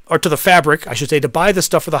hospital, or to the fabric, I should say, to buy the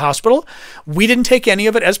stuff for the hospital. We didn't take any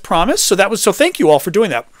of it as promised, so so thank you all for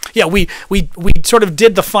doing that. Yeah, we sort of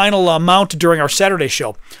did the final amount during our Saturday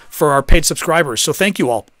show for our paid subscribers, so thank you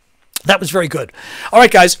all. That was very good. All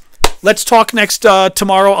right, guys, let's talk next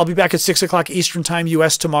tomorrow. I'll be back at 6 o'clock Eastern Time,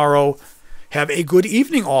 U.S. tomorrow. Have a good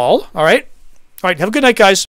evening, all. All right? All right, have a good night, guys.